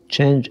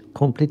changed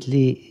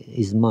completely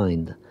his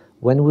mind,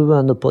 when we were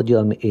on the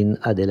podium in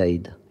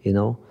Adelaide,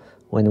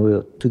 when we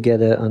were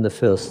together on the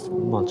first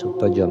match of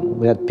podium.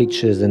 We had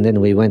pictures, and then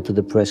we went to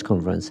the press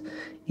conference.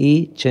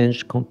 He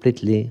changed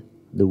completely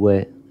the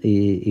way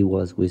he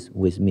was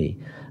with me.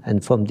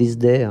 And from this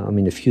day, I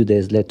mean, a few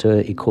days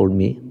later, he called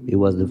me. He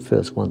was the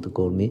first one to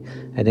call me,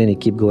 and then he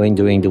kept going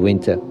during the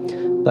winter.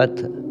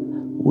 But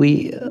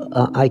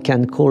I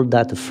can call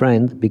that a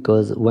friend,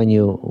 because when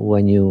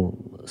you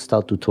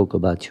start to talk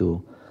about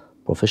your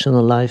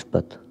professional life,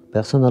 but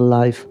personal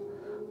life,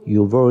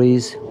 your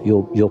worries,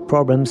 your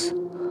problems,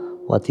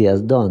 what he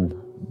has done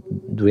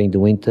during the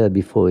winter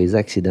before his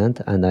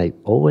accident, and I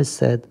always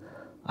said,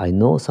 I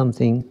know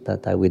something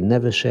that I will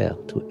never share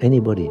to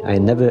anybody. I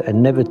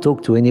never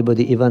talk to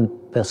anybody, even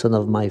person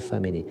of my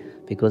family,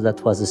 because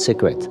that was a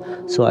secret.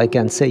 So I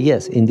can say,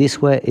 yes, in this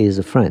way he is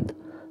a friend,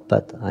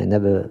 but I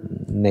never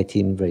met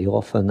him very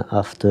often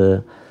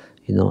after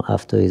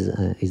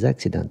his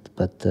accident.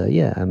 But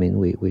yeah, I mean,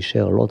 we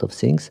share a lot of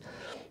things.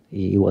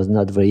 He was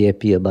not very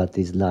happy about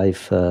his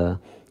life.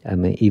 I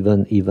mean,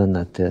 even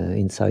at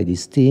inside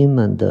his team,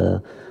 and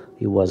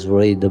he was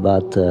worried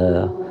about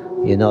the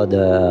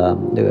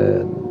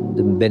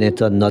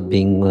Benetton not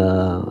being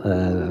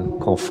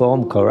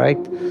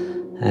correct,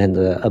 and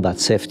about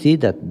safety.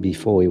 That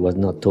before he was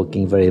not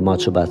talking very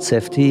much about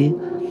safety.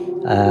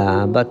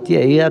 But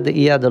yeah,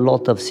 he had a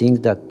lot of things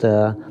that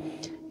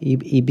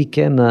he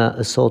became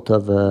a sort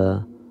of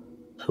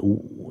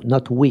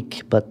not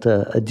weak, but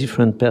a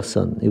different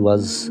person. He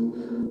was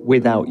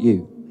without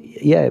you.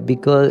 Yeah,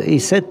 because he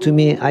said to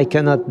me, I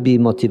cannot be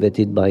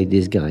motivated by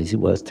these guys. He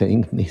was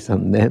telling me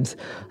some names.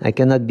 I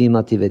cannot be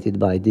motivated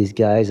by these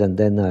guys. And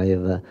then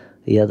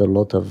he had a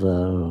lot of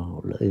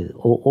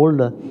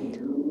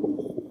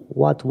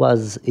what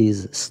was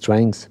his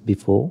strength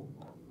before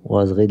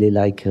was really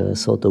like a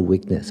sort of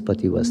weakness.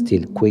 But he was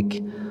still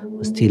quick,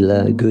 was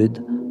still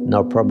good.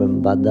 No problem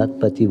about that.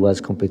 But he was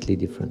completely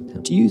different.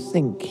 Yeah. Do you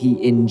think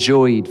he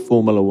enjoyed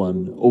Formula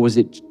One, or was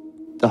it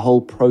the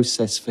whole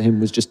process for him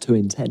was just too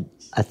intense?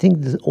 I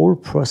think the whole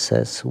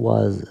process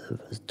was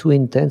too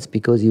intense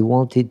because he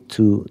wanted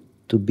to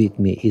beat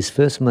me. His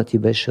first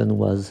motivation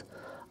was,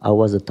 I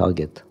was a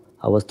target.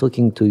 I was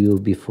talking to you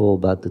before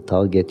about the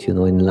target,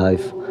 in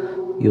life.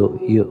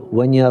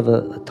 When you have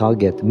a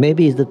target,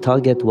 maybe the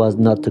target was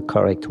not the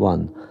correct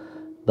one,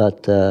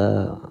 but,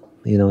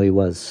 he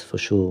was for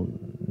sure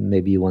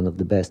maybe one of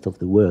the best of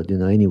the world,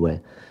 anyway.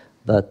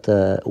 But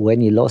when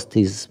he lost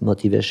his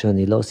motivation,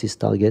 he lost his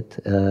target,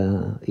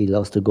 he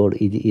lost the goal,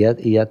 he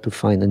had to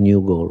find a new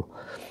goal.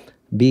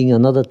 Being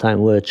another time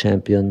world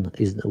champion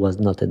was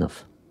not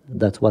enough.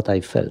 That's what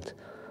I felt.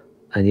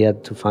 And he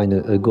had to find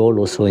a goal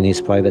also in his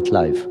private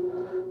life.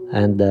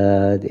 And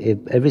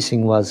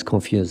everything was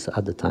confused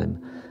at the time.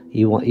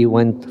 He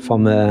went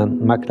from a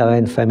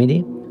McLaren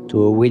family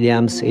to a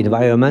Williams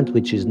environment,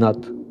 which is not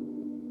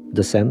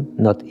the same,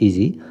 not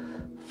easy,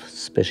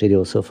 especially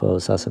also for a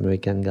South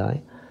American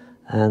guy.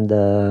 And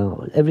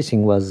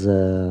everything was,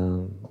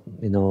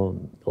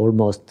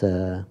 almost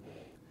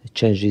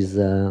changed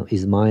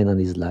his mind and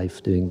his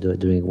life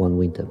during one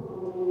winter.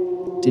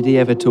 Did he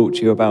ever talk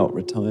to you about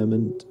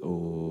retirement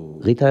or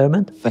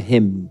retirement? For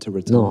him to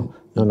retire?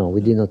 No. We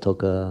did not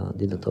talk about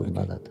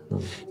that. No.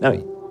 Now,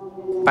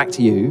 back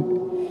to you,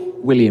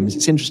 Williams.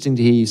 It's interesting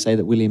to hear you say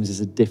that Williams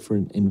is a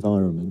different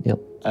environment. Yep.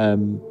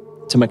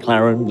 To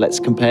McLaren. Let's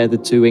compare the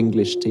two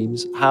English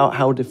teams.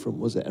 How different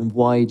was it, and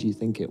why do you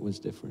think it was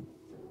different?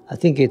 I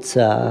think it's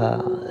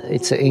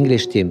an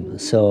English team.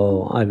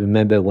 So I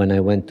remember when I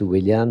went to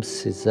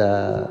Williams, it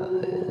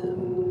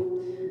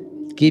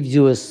gives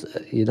you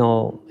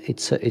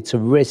it's a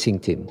racing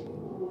team,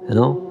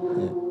 Yeah.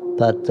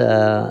 But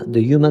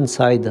the human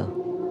side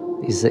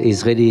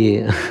is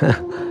really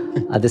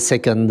at the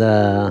second.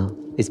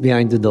 It's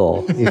behind the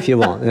door, if you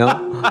want.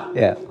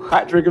 Yeah.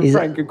 Patrick and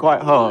Frank are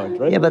quite hard,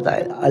 right? Yeah, but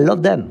I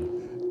love them.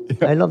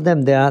 I love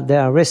them. They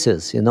are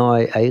racers.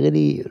 I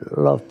really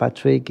love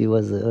Patrick. I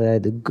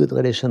had a good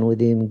relation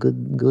with him,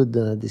 good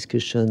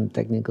discussion,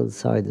 technical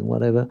side and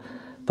whatever.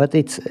 But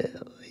it's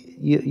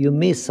you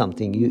miss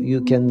something.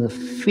 You can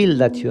feel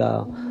that you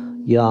are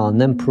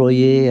an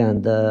employee,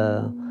 and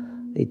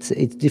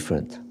it's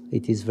different.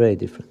 It is very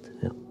different.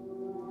 Yeah.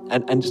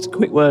 And just a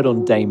quick word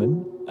on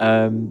Damon.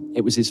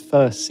 It was his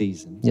first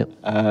season. Yep.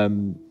 I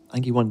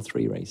think he won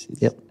 3 races.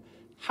 Yep.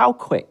 How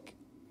quick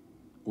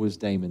was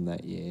Damon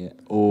that year,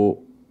 or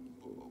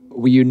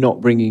were you not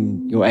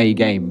bringing your A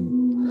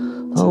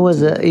game?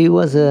 He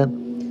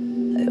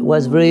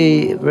was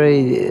very,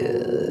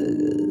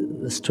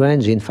 very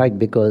strange, in fact,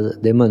 because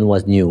Damon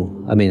was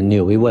new. I mean,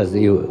 new. He was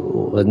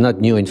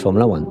not new in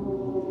Formula One,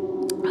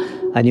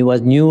 and he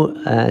was new,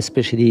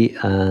 especially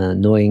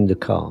knowing the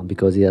car,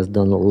 because he has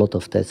done a lot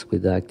of tests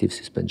with the active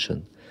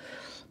suspension.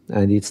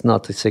 And it's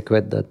not a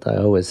secret that I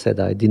always said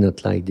I did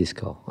not like this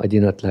car. I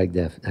did not like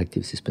the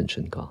active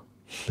suspension car.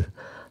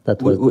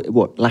 That was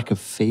what, lack of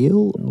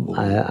feel?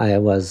 I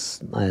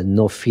had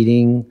no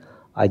feeling.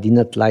 I did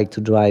not like to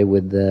drive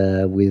with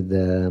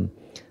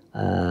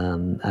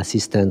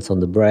assistance on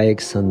the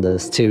brakes and the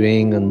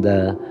steering, and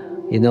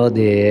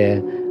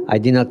I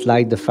did not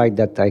like the fact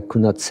that I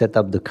could not set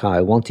up the car.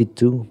 I wanted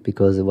to,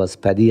 because it was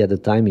Paddy at the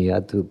time. He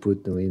had to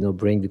put,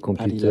 bring the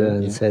computer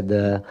and said,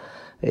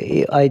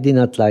 I did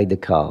not like the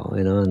car,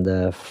 and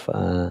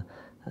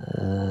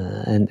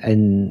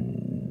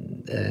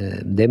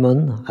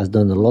Damon has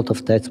done a lot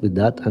of tests with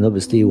that, and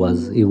obviously he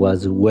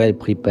was well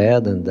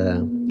prepared, and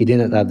he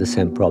didn't have the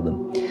same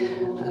problem.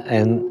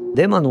 And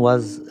Damon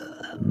was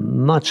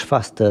much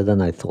faster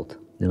than I thought,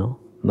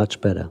 much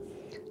better,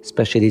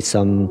 especially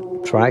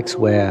some tracks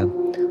where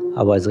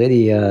I was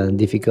really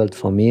difficult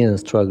for me and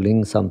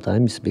struggling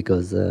sometimes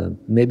because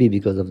maybe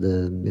because of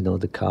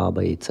the car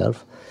by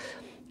itself.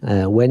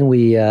 When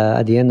we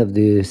at the end of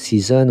the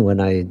season, when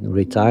I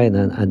retired,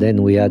 and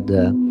then we have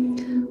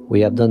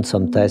done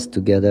some tests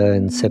together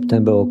in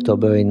September,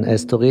 October in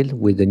Estoril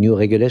with the new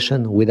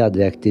regulation without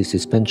the active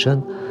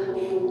suspension.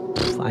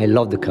 I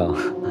love the car.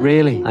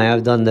 Really? I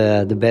have done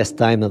the best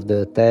time of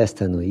the test,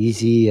 and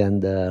easy,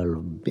 and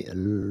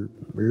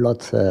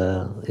lots,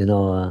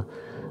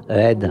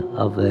 ahead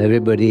of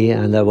everybody,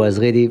 and I was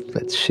really,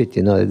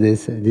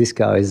 this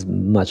car is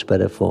much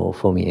better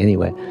for me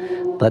anyway.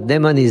 But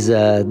Damon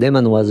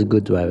was a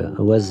good driver.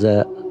 He was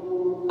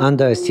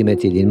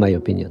underestimated, in my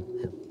opinion.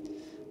 Yeah.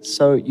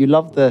 So you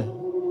love the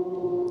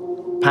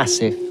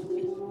passive,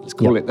 let's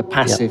call it the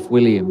passive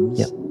Williams.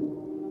 Yeah.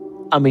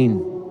 I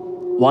mean,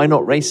 why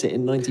not race it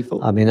in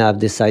 94? I mean, I've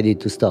decided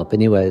to stop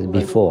anyway.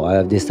 Before I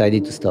have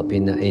decided to stop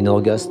in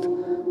August.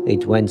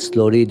 It went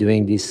slowly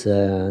during this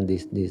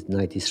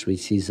 93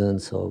 season,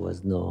 so there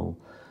was no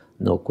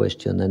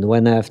question. And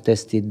when I have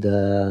tested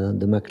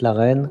the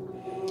McLaren,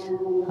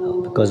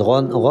 because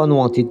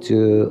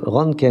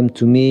Ron came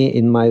to me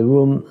in my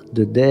room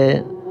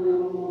the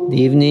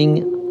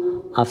evening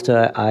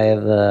after I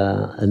have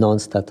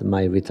announced that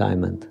my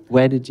retirement.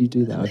 Where did you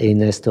do that? In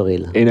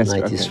Estoril, in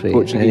 93.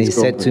 Okay. And he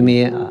said to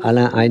me,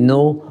 Alain, I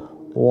know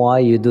why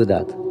you do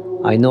that.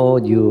 I know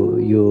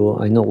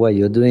I know what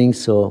you're doing,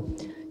 so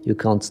you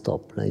can't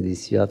stop like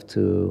this. You have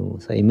to.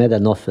 So he made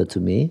an offer to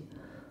me.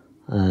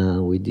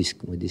 We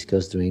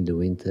discussed during the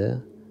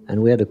winter,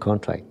 and we had a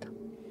contract.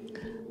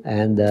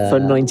 And for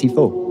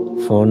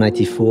 94? For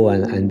 94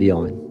 and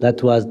beyond.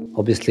 That was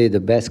obviously the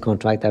best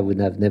contract I would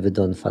have never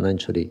done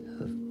financially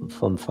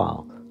from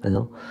far,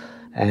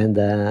 And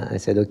I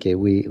said, okay,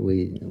 we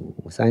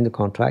signed the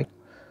contract,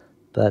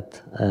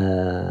 but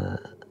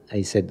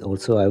I said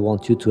also, I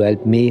want you to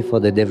help me for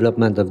the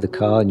development of the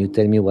car, and you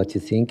tell me what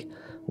you think.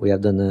 We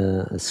have done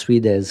a 3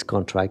 days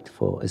contract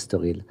for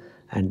Estoril,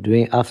 and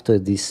after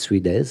these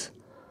 3 days,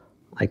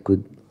 I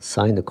could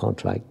sign the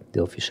contract,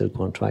 the official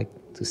contract,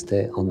 to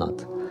stay or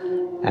not.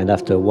 And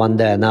after 1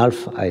 day and a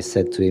half, I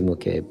said to him,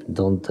 okay,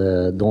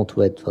 don't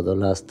wait for the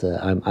last.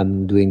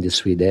 I'm doing the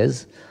 3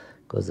 days,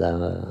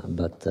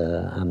 but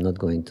I'm not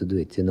going to do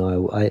it.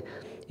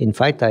 In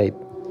fact,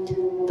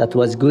 that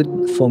was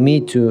good for me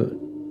to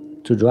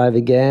drive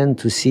again,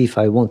 to see if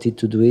I wanted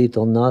to do it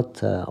or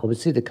not.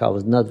 Obviously, the car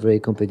was not very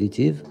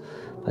competitive,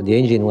 but the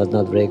engine was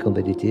not very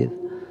competitive,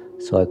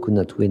 so I could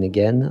not win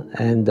again.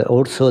 And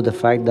also the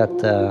fact that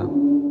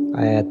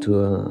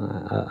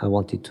I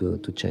wanted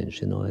to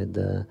change.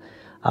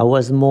 I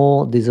was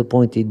more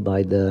disappointed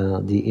by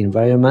the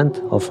environment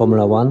of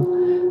Formula One,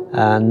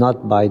 and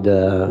not by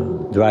the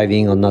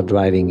driving or not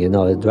driving.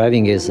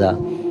 Driving is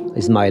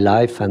my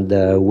life, and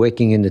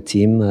working in the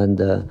team, and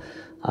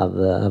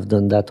I've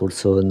done that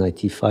also in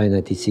 95,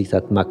 96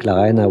 at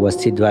McLaren. I was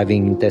still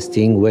driving and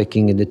testing,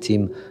 working in the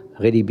team,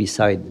 really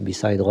beside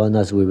Ron,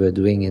 as we were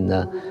doing in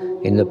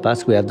the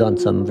past. We have done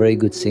some very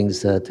good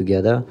things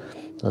together.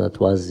 So that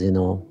was,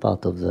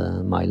 part of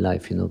my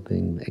life,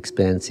 being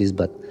experiences.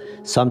 But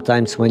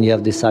sometimes when you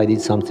have decided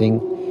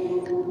something,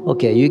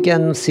 okay, you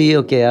can see,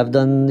 okay, I've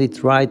done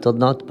it right or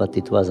not, but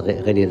it was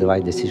really the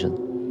right decision.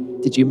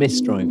 Did you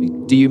miss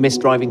driving? Do you miss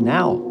driving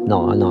now?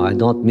 No, I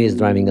don't miss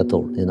driving at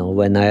all.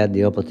 When I had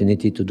the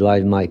opportunity to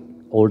drive my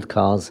old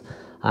cars,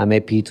 I'm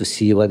happy to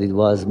see what it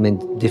was. I mean,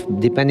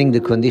 depending the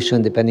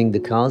condition, depending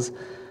the cars.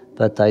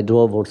 But I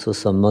drove also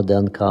some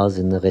modern cars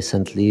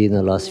recently in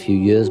the last few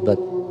years, but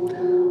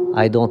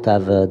I don't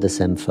have the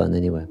same fun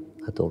anyway,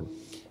 at all.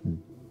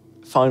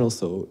 Final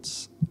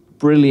thoughts.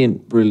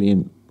 Brilliant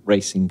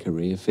racing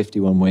career,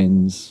 51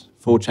 wins,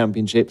 4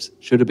 championships.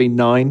 Should have been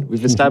 9.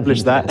 We've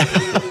established that.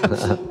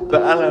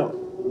 But Alain,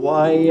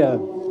 why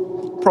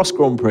Prost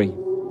Grand Prix?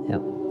 Yeah.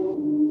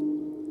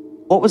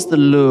 What was the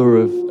lure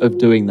of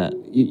doing that?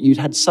 You'd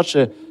had such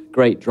a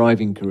great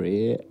driving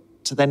career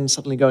to then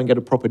suddenly go and get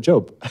a proper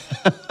job.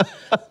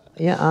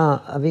 Yeah,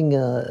 having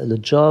the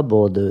job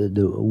or the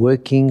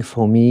working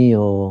for me,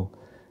 or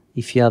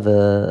if you have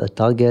a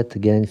target,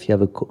 again, if you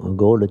have a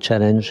goal, a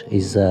challenge,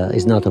 is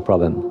not a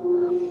problem.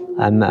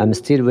 I'm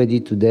still ready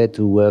today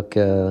to work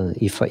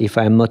if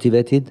I'm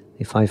motivated,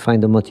 if I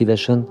find the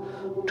motivation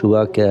to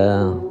work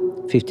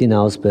 15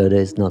 hours per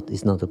day is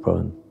not a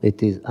problem.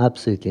 It is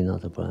absolutely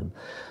not a problem.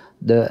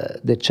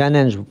 The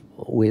challenge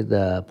with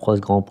Prost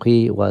Grand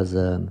Prix was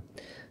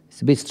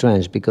it's a bit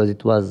strange because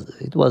it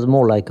was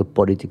more like a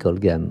political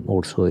game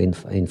also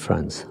in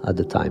France at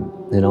the time.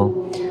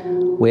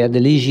 We had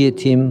the Ligier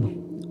team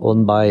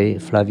owned by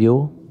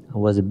Flavio.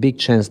 There was a big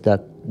chance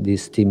that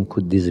this team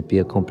could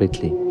disappear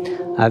completely.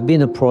 I've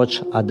been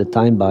approached at the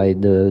time by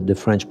the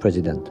French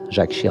president,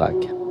 Jacques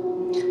Chirac.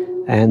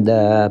 And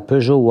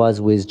Peugeot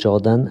was with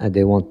Jordan, and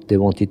they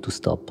wanted to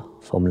stop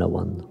Formula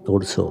One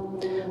also.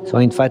 So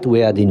in fact, we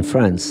had in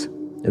France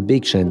a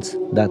big chance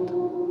that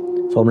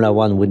Formula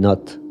One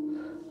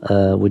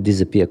would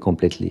disappear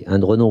completely,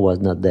 and Renault was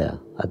not there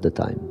at the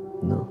time.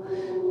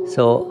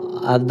 So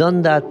I've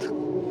done that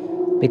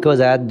because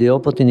I had the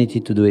opportunity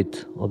to do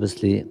it,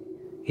 obviously,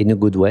 in a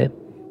good way.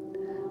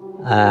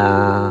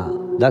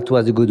 That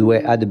was a good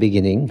way at the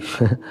beginning.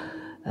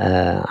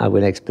 I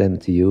will explain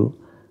to you.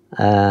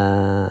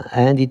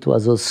 And it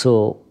was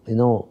also,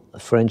 a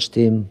French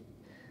team,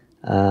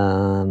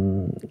 a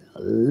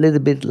little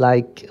bit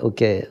like,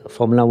 okay,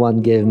 Formula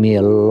One gave me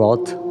a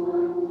lot,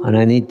 and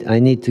I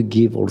need to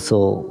give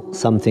also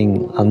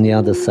something on the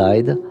other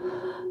side.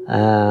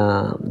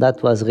 That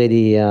was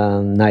really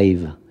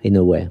naive in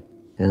a way,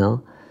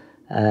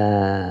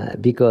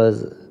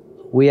 because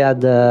we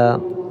had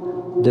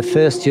the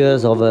first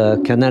years of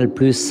Canal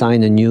Plus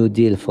signed a new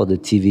deal for the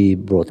TV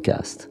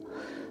broadcast.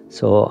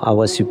 So I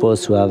was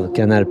supposed to have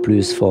Canal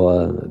Plus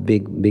for a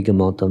big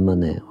amount of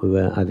money. We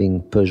were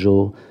having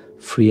Peugeot,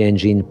 free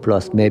engine,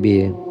 plus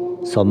maybe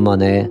some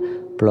money,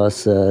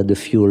 plus the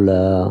fuel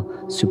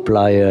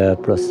supplier,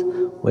 plus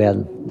we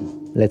had,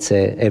 let's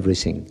say,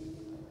 everything.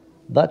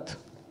 But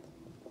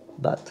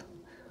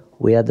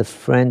we had the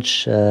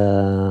French,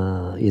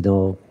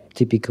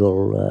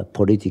 typical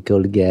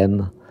political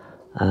game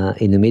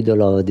in the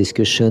middle of a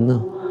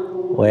discussion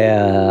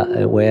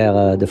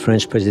where the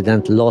French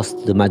president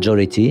lost the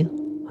majority,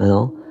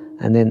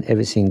 and then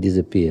everything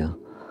disappeared.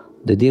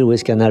 The deal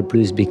with Canal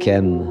Plus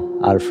became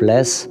half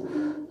less,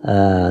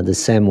 the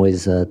same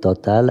with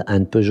Total,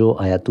 and Peugeot,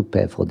 I had to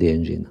pay for the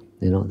engine.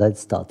 That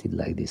started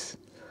like this.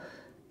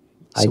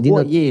 So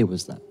what year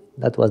was that?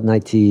 That was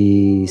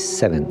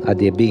 97, at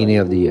the beginning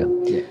of the year.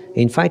 Yeah.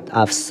 In fact,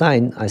 I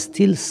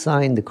still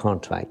signed the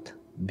contract,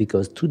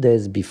 because 2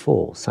 days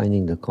before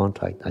signing the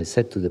contract, I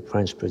said to the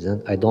French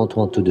president, I don't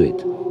want to do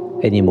it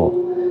anymore,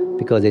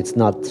 because it's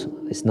not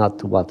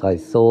what I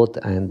thought,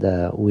 and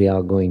we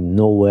are going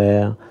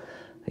nowhere.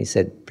 He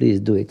said, please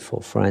do it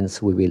for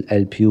France, we will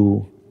help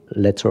you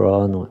later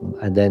on.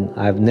 And then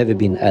I've never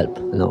been helped,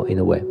 in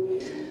a way.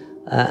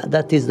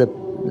 That is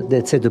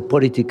let's say, the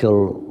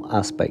political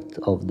aspect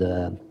of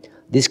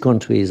this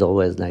country is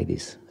always like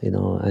this,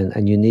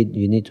 and you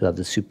need to have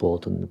the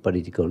support on the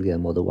political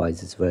game,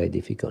 otherwise it's very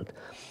difficult.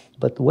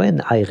 But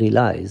when I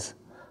realize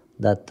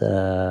that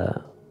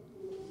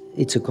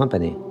it's a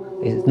company,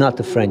 it's not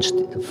a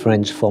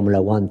French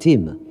Formula One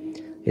team,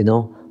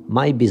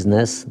 my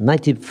business,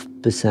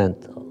 90%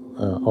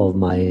 of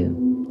my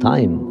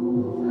time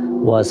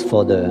was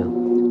for the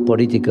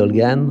political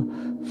game,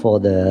 for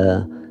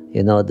the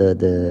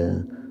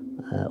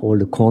all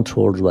the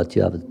controls, what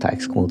you have, the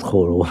tax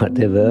control or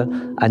whatever,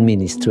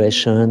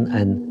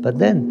 administration, but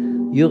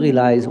then you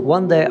realize,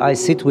 one day I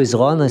sit with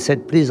Ron, I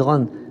said, please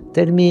Ron,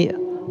 tell me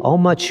how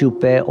much you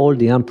pay all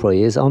the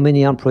employees, how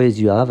many employees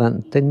you have,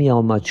 and tell me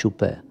how much you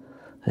pay.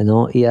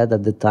 He had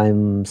at the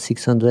time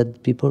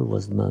 600 people,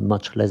 was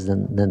much less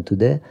than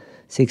today,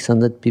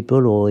 600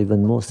 people or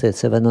even more, say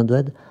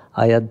 700.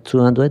 I had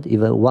 200,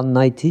 even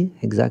 190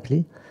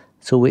 exactly.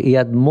 So he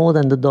had more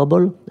than the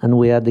double, and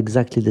we had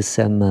exactly the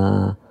same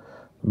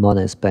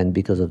money spent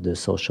because of the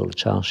social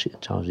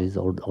charges,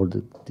 all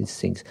these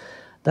things.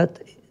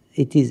 That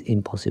it is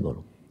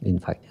impossible, in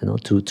fact,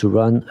 to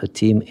run a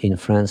team in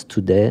France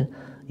today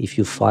if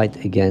you fight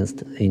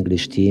against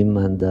English team,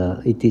 and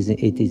it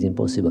is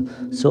impossible.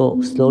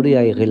 So slowly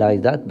I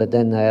realized that, but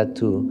then I had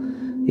to.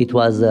 It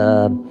was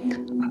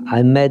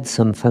I made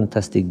some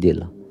fantastic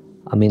deal.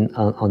 I mean,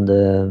 on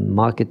the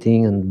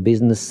marketing and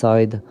business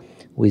side,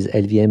 with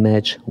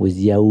LVMH, with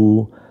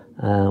Yahoo,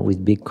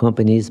 with big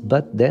companies.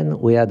 But then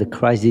we had a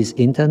crisis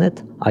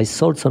internet. I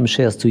sold some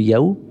shares to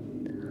Yahoo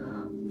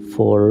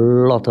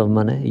for a lot of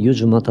money, a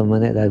huge amount of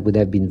money that would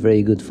have been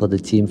very good for the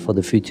team for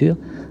the future.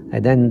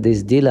 And then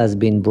this deal has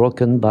been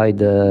broken by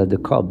the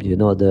COB,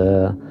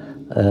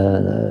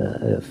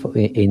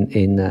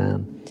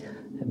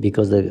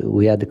 because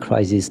we had the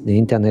crisis, the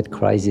internet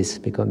crisis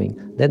becoming.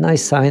 Then I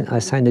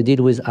signed a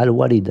deal with Al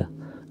Walid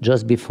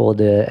just before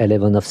the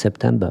 11th of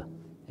September.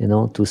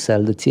 To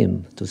sell the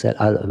team, to sell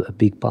a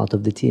big part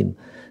of the team.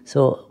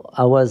 So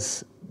I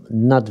was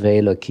not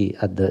very lucky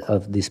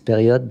of this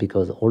period,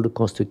 because all the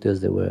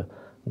constructors, they were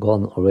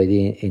gone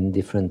already in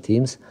different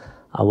teams.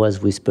 I was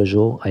with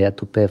Peugeot. I had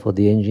to pay for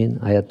the engine.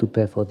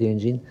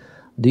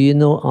 Do you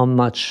know how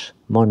much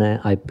money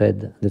I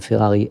paid the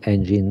Ferrari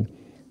engine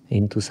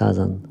in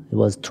 2000? It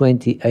was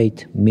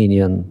 $28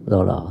 million.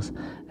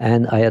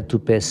 And I had to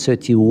pay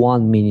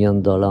 $31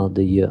 million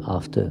the year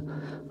after.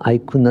 I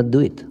could not do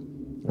it.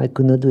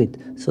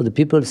 So the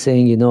people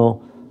saying,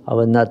 I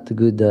was not a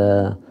good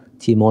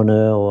team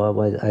owner,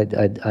 or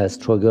I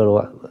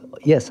struggle.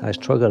 Yes, I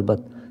struggle,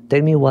 but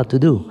tell me what to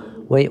do.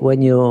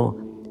 When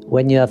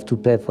when you have to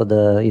pay for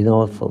the,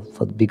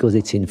 for because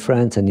it's in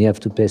France and you have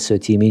to pay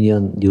 30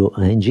 million your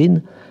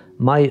engine,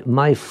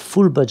 my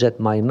full budget,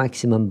 my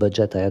maximum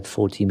budget, I had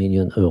 40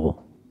 million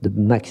euro. The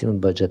maximum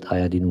budget I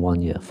had in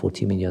 1 year,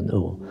 40 million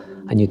euro.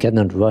 And you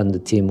cannot run the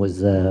team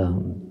with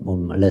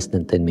less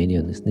than 10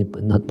 million. It's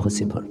not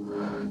possible.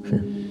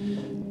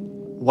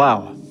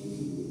 Wow.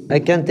 I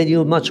can't tell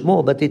you much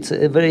more, but it's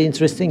very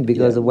interesting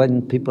because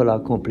when people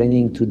are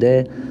complaining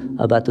today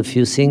about a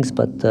few things,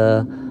 but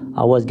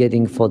I was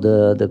getting for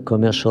the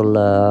commercial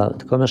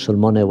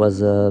money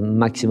was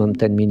maximum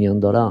 $10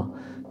 million.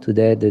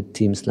 Today, the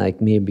teams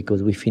like me,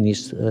 because we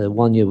finished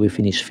 1 year, we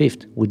finished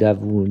fifth, would have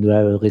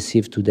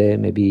received today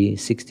maybe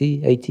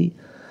 60, 80,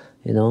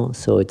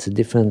 So it's a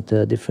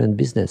different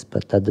business,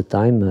 but at the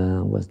time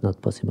was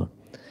not possible.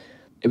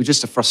 It was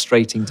just a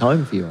frustrating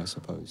time for you, I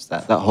suppose.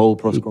 That whole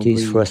Prost Grand Prix. It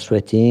is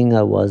frustrating.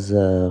 I was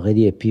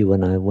really happy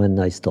when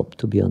I stopped,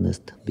 to be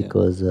honest,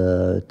 because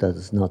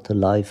that's not a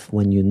life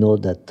when you know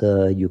that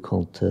you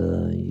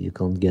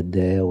can't get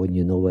there. When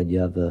you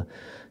have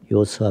you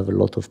also have a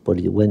lot of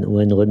politics.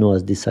 When Renault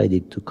has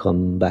decided to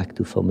come back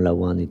to Formula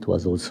One, it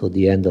was also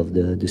the end of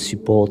the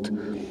support.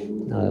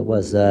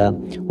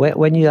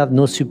 When you have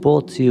no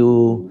support,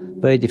 you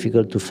very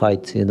difficult to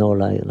fight,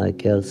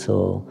 like hell.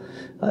 So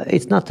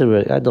it's not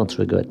I don't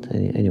regret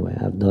anyway.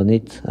 I've done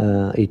it.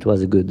 It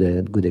was a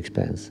good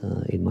experience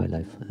in my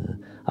life.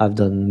 I've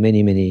done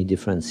many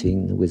different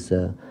things with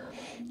a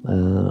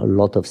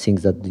lot of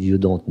things that you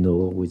don't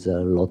know, with a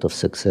lot of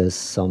success,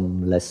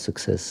 some less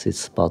success.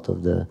 It's part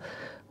of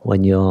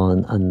when you're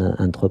an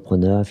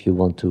entrepreneur, if you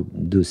want to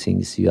do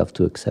things, you have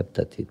to accept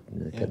that it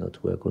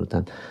cannot work all the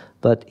time.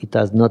 But it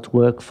has not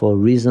worked for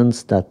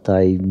reasons that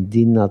I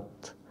did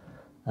not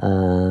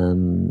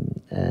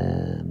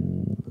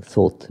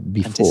thought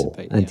before,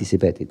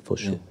 anticipated for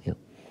sure. Yeah.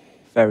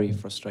 Very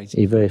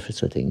frustrating. Very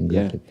frustrating.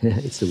 Exactly. Yeah.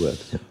 It's the word.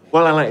 Yeah.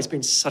 Well, Alain, it's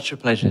been such a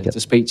pleasure to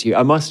speak to you.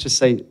 I must just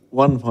say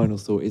one final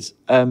thought is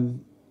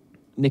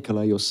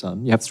Nicola, your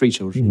son. You have 3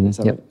 children. Is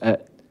that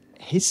right?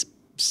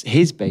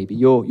 His baby.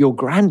 You're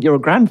a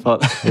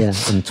grandfather. Yeah,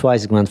 I'm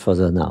twice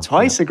grandfather now.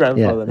 Twice a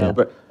grandfather now.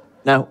 But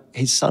now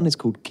his son is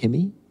called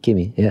Kimi.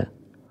 Kimi, yeah.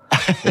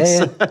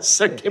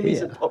 So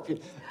Kimi's a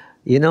popular.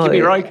 Kimi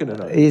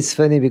Räikkönen. It's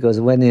funny because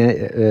when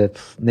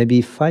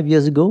maybe 5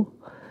 years ago,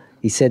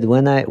 he said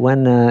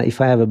if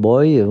I have a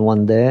boy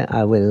one day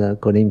I will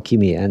call him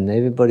Kimi, and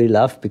everybody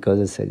laughed because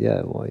I said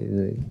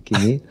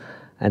Kimi,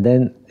 and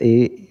then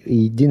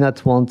he did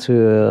not want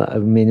to.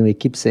 We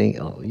keep saying,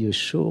 "Oh, you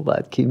sure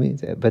about Kimi?"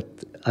 But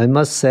I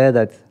must say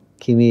that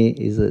Kimi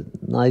is a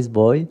nice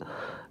boy.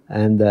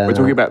 And we're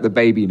talking about the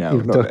baby now.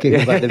 We're talking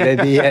about the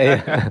baby,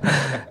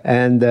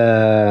 and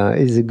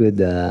he's a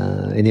good.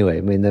 Anyway,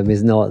 there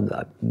is no.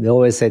 They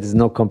always say there's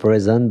no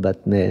comparison,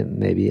 but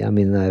maybe.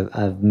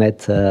 I've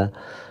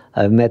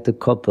met a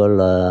couple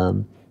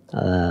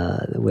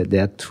where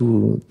there are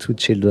two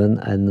children,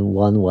 and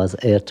one was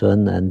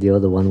Ayrton, and the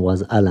other one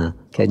was Alain.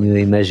 Can you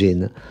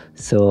imagine?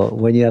 So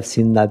when you have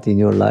seen that in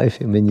your life,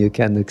 you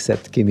can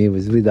accept Kimi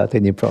without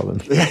any problem.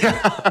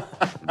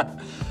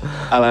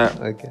 Alain,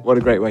 what a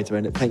great way to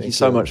end it. Thank you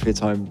so much for your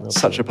time.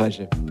 Such a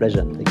pleasure.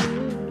 Pleasure. Thank you.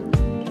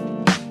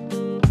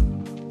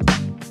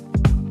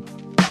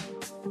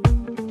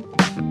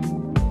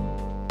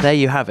 There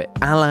you have it,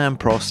 Alain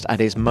Prost at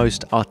his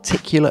most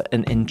articulate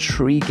and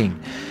intriguing.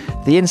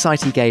 The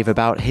insight he gave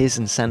about his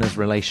and Senna's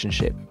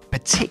relationship,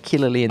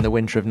 particularly in the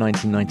winter of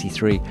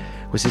 1993,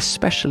 was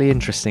especially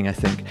interesting, I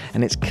think,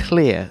 and it's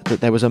clear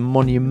that there was a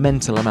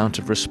monumental amount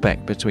of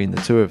respect between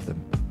the two of them.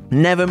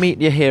 Never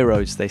meet your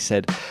heroes, they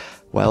said.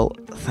 Well,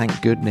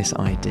 thank goodness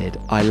I did.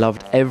 I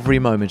loved every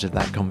moment of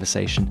that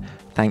conversation.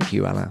 Thank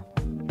you, Alain.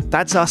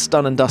 That's us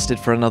done and dusted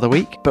for another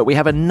week, but we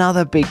have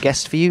another big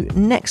guest for you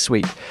next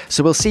week.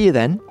 So we'll see you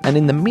then. And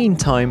in the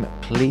meantime,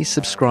 please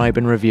subscribe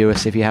and review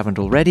us if you haven't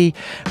already.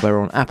 We're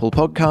on Apple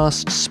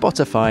Podcasts,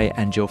 Spotify,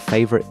 and your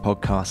favourite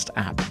podcast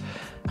app.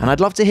 And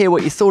I'd love to hear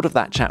what you thought of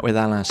that chat with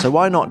Alain, so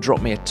why not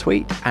drop me a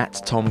tweet at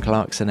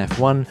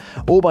TomClarksonF1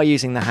 or by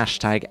using the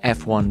hashtag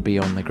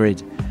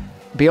F1BeyondTheGrid.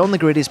 Beyond the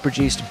Grid is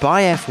produced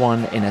by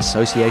F1 in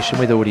association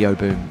with Audio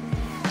Boom.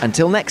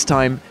 Until next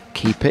time,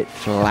 keep it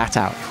flat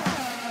out.